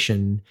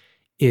education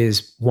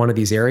is one of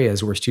these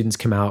areas where students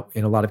come out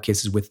in a lot of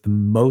cases with the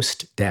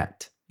most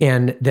debt.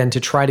 And then to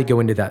try to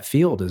go into that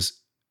field is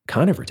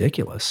kind of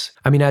ridiculous.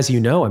 I mean, as you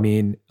know,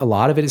 a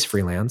lot of it is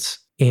freelance.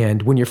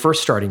 And when you're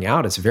first starting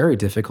out, it's very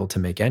difficult to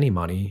make any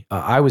money.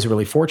 I was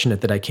really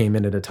fortunate that I came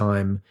in at a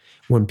time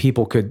when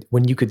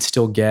you could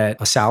still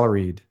get a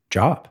salaried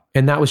job.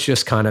 And that was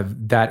just kind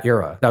of that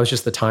era. That was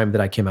just the time that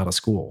I came out of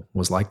school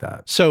was like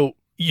that. So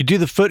you do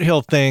the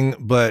Foothill thing,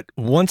 but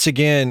once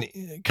again,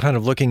 kind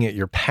of looking at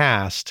your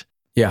past,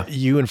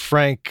 you and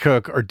Frank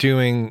Cook are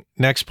doing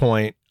Next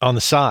Point on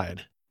the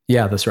side.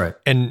 Yeah, that's right.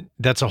 And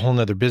that's a whole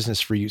nother business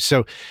for you.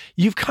 So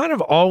you've kind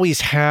of always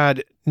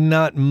had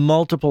not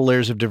multiple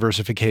layers of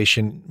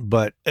diversification,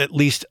 but at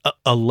least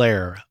a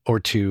layer or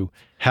two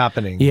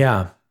happening.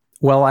 Yeah.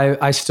 Well,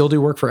 I still do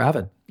work for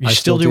Avid. You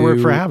still do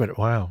work for Avid?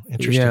 Wow.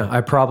 Interesting. Yeah.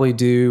 I probably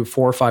do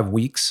 4 or 5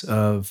 weeks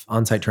of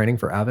on-site training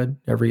for Avid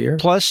every year.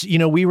 Plus,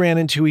 we ran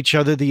into each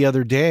other the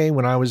other day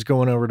when I was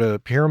going over to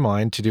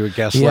Pyramind to do a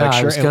guest lecture.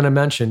 I was going to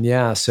mention,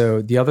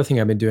 So the other thing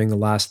I've been doing the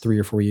last 3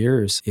 or 4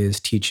 years is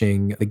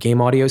teaching the game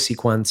audio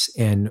sequence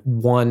and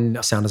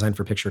one sound design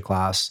for picture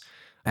class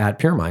at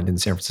Pyramind in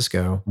San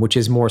Francisco, which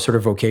is more sort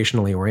of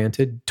vocationally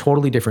oriented,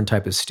 totally different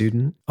type of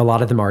student. A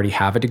lot of them already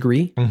have a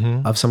degree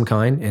of some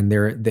kind, and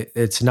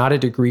it's not a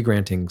degree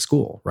granting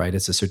school, right?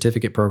 It's a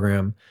certificate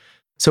program.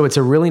 So it's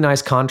a really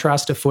nice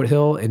contrast to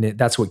Foothill, and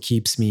that's what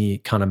keeps me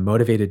kind of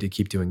motivated to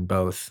keep doing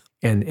both.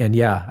 And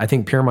yeah, I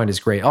think Pyramind is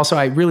great. Also,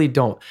 I really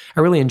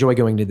enjoy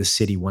going to the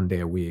city one day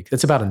a week.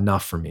 That's about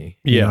enough for me.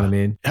 You know what I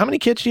mean? How many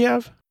kids do you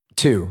have?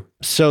 2.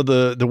 So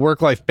the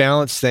work-life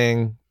balance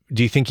thing,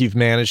 do you think you've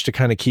managed to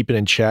kind of keep it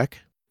in check?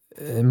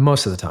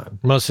 Most of the time.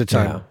 Most of the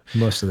time. Yeah,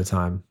 most of the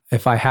time.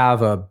 If I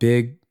have a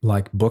big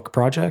book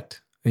project,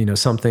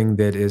 something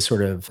that is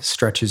sort of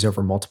stretches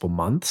over multiple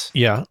months,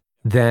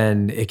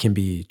 then it can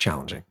be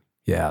challenging.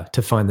 Yeah,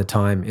 to find the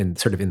time in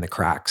the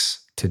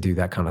cracks to do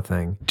that kind of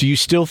thing. Do you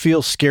still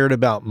feel scared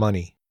about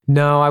money?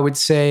 No, I would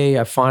say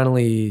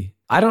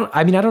I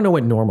don't know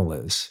what normal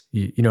is.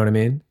 You know what I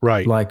mean?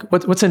 Right. Like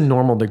what's a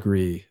normal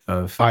degree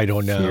of I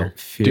don't know.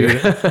 Fear?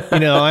 Dude,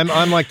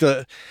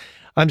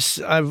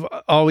 I've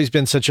always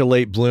been such a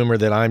late bloomer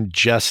that I'm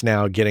just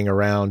now getting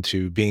around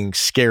to being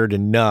scared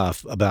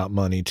enough about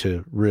money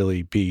to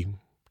really be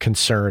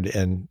concerned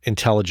and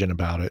intelligent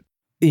about it.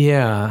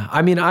 Yeah.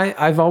 I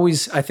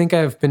think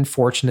I've been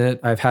fortunate.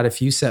 I've had a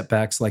few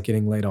setbacks like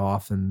getting laid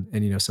off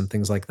and some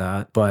things like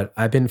that. But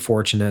I've been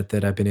fortunate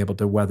that I've been able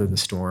to weather the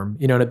storm.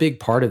 And a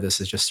big part of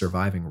this is just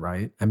surviving,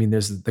 right?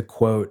 There's the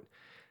quote,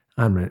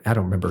 I don't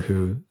remember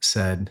who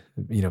said,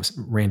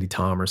 Randy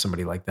Tom or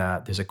somebody like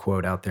that. There's a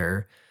quote out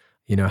there,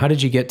 how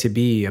did you get to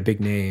be a big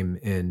name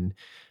in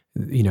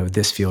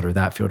this field or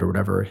that field or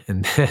whatever.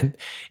 And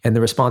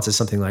the response is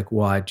something like,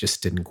 well, I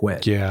just didn't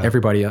quit. Yeah.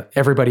 Everybody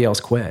else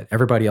quit.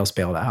 Everybody else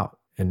bailed out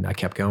and I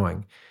kept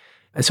going.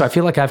 And so I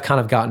feel like I've kind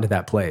of gotten to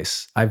that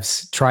place. I've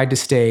tried to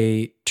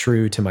stay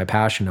true to my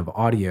passion of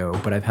audio,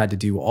 but I've had to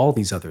do all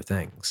these other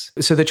things.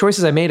 So the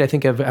choices I made, I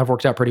think have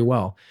worked out pretty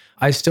well.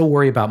 I still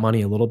worry about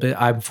money a little bit.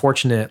 I'm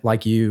fortunate,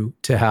 like you,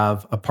 to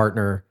have a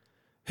partner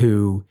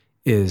who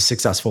is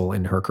successful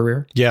in her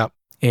career. Yeah.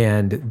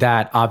 And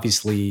that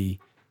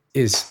obviously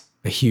is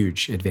a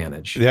huge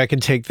advantage. That can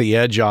take the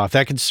edge off.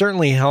 That can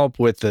certainly help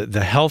with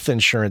the health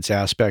insurance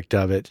aspect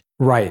of it.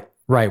 Right.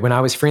 When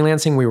I was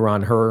freelancing, we were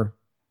on her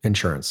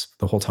insurance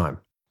the whole time.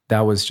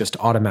 That was just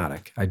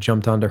automatic. I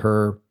jumped onto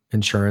her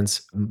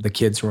insurance. The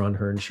kids were on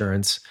her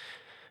insurance.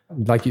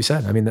 Like you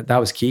said, I mean, that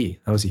was key.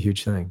 That was a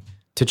huge thing.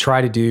 To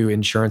try to do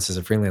insurance as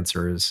a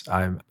freelancer is,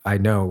 I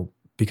know,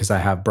 because I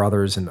have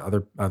brothers and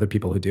other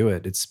people who do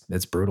it,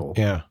 it's brutal.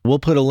 Yeah. We'll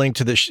put a link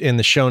to in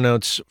the show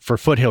notes for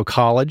Foothill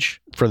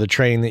College for the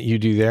training that you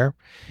do there.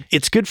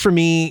 It's good for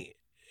me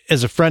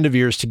as a friend of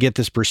yours to get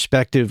this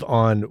perspective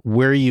on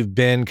where you've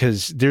been,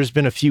 because there's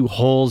been a few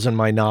holes in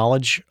my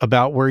knowledge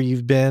about where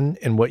you've been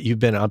and what you've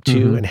been up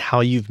to and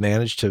how you've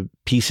managed to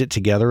piece it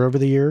together over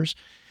the years.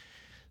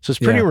 So it's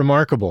pretty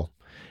remarkable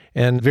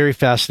and very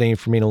fascinating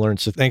for me to learn.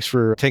 So thanks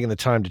for taking the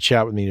time to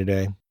chat with me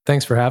today.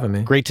 Thanks for having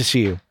me. Great to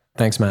see you.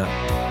 Thanks, Matt.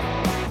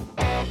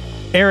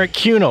 Eric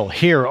Kuehnel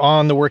here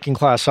on the Working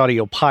Class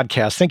Audio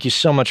Podcast. Thank you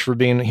so much for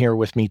being here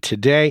with me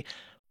today.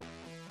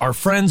 Our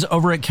friends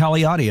over at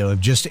Kali Audio have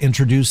just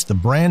introduced the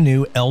brand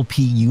new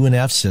LP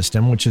UNF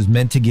system, which is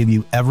meant to give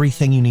you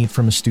everything you need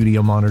from a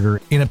studio monitor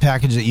in a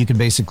package that you can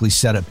basically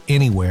set up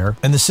anywhere.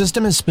 And the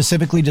system is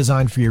specifically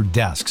designed for your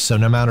desk. So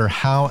no matter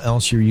how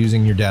else you're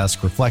using your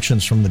desk,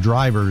 reflections from the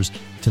drivers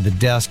to the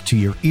desk to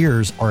your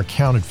ears are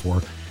accounted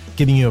for,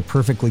 giving you a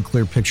perfectly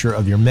clear picture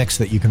of your mix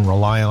that you can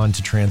rely on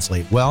to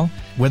translate well.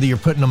 Whether you're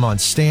putting them on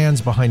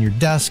stands behind your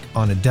desk,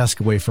 on a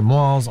desk away from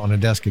walls, on a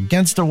desk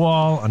against a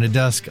wall, on a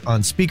desk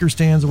on speaker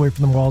stands away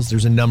from the walls,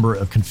 there's a number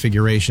of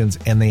configurations,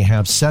 and they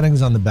have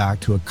settings on the back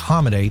to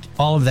accommodate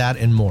all of that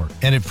and more.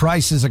 And if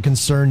price is a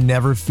concern,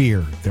 never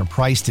fear. They're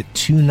priced at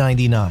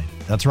 $299.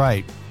 That's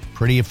right,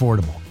 pretty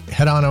affordable.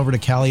 Head on over to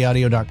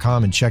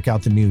KaliAudio.com and check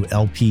out the new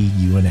LP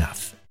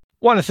UNF.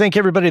 Want to thank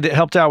everybody that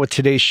helped out with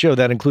today's show.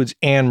 That includes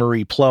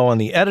Anne-Marie Plow on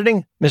the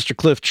editing, Mr.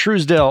 Cliff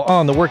Truesdale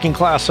on the Working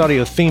Class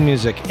Audio theme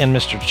music, and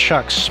Mr.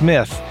 Chuck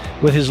Smith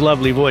with his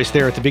lovely voice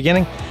there at the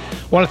beginning.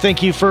 Want to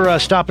thank you for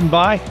stopping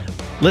by.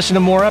 Listen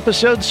to more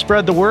episodes,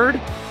 spread the word,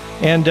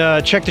 and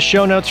check the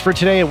show notes for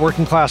today at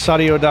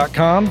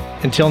workingclassaudio.com.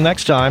 Until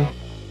next time,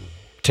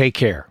 take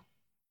care.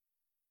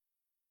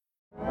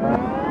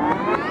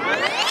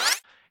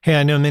 Hey,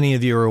 I know many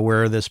of you are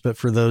aware of this, but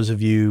for those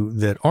of you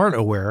that aren't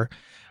aware,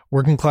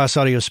 Working Class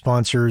Audio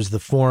sponsors the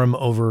forum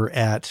over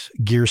at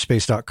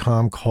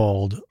gearspace.com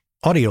called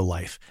Audio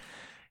Life.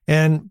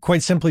 And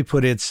quite simply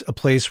put, it's a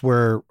place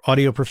where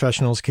audio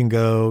professionals can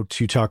go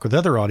to talk with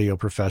other audio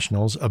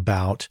professionals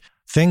about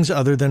things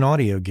other than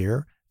audio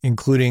gear,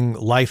 including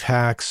life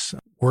hacks,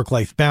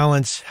 work-life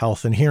balance,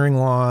 health and hearing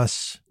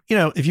loss. You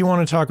know, if you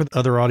want to talk with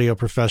other audio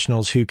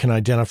professionals who can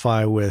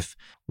identify with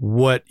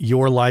what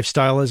your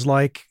lifestyle is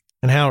like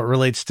and how it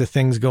relates to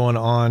things going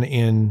on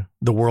in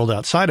the world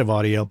outside of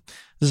audio,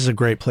 this is a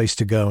great place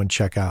to go and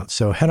check out.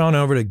 So head on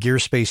over to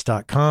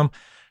gearspace.com,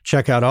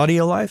 check out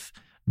Audio Life,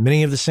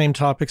 many of the same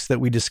topics that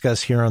we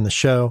discuss here on the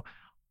show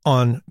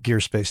on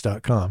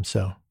gearspace.com.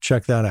 So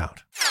check that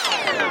out.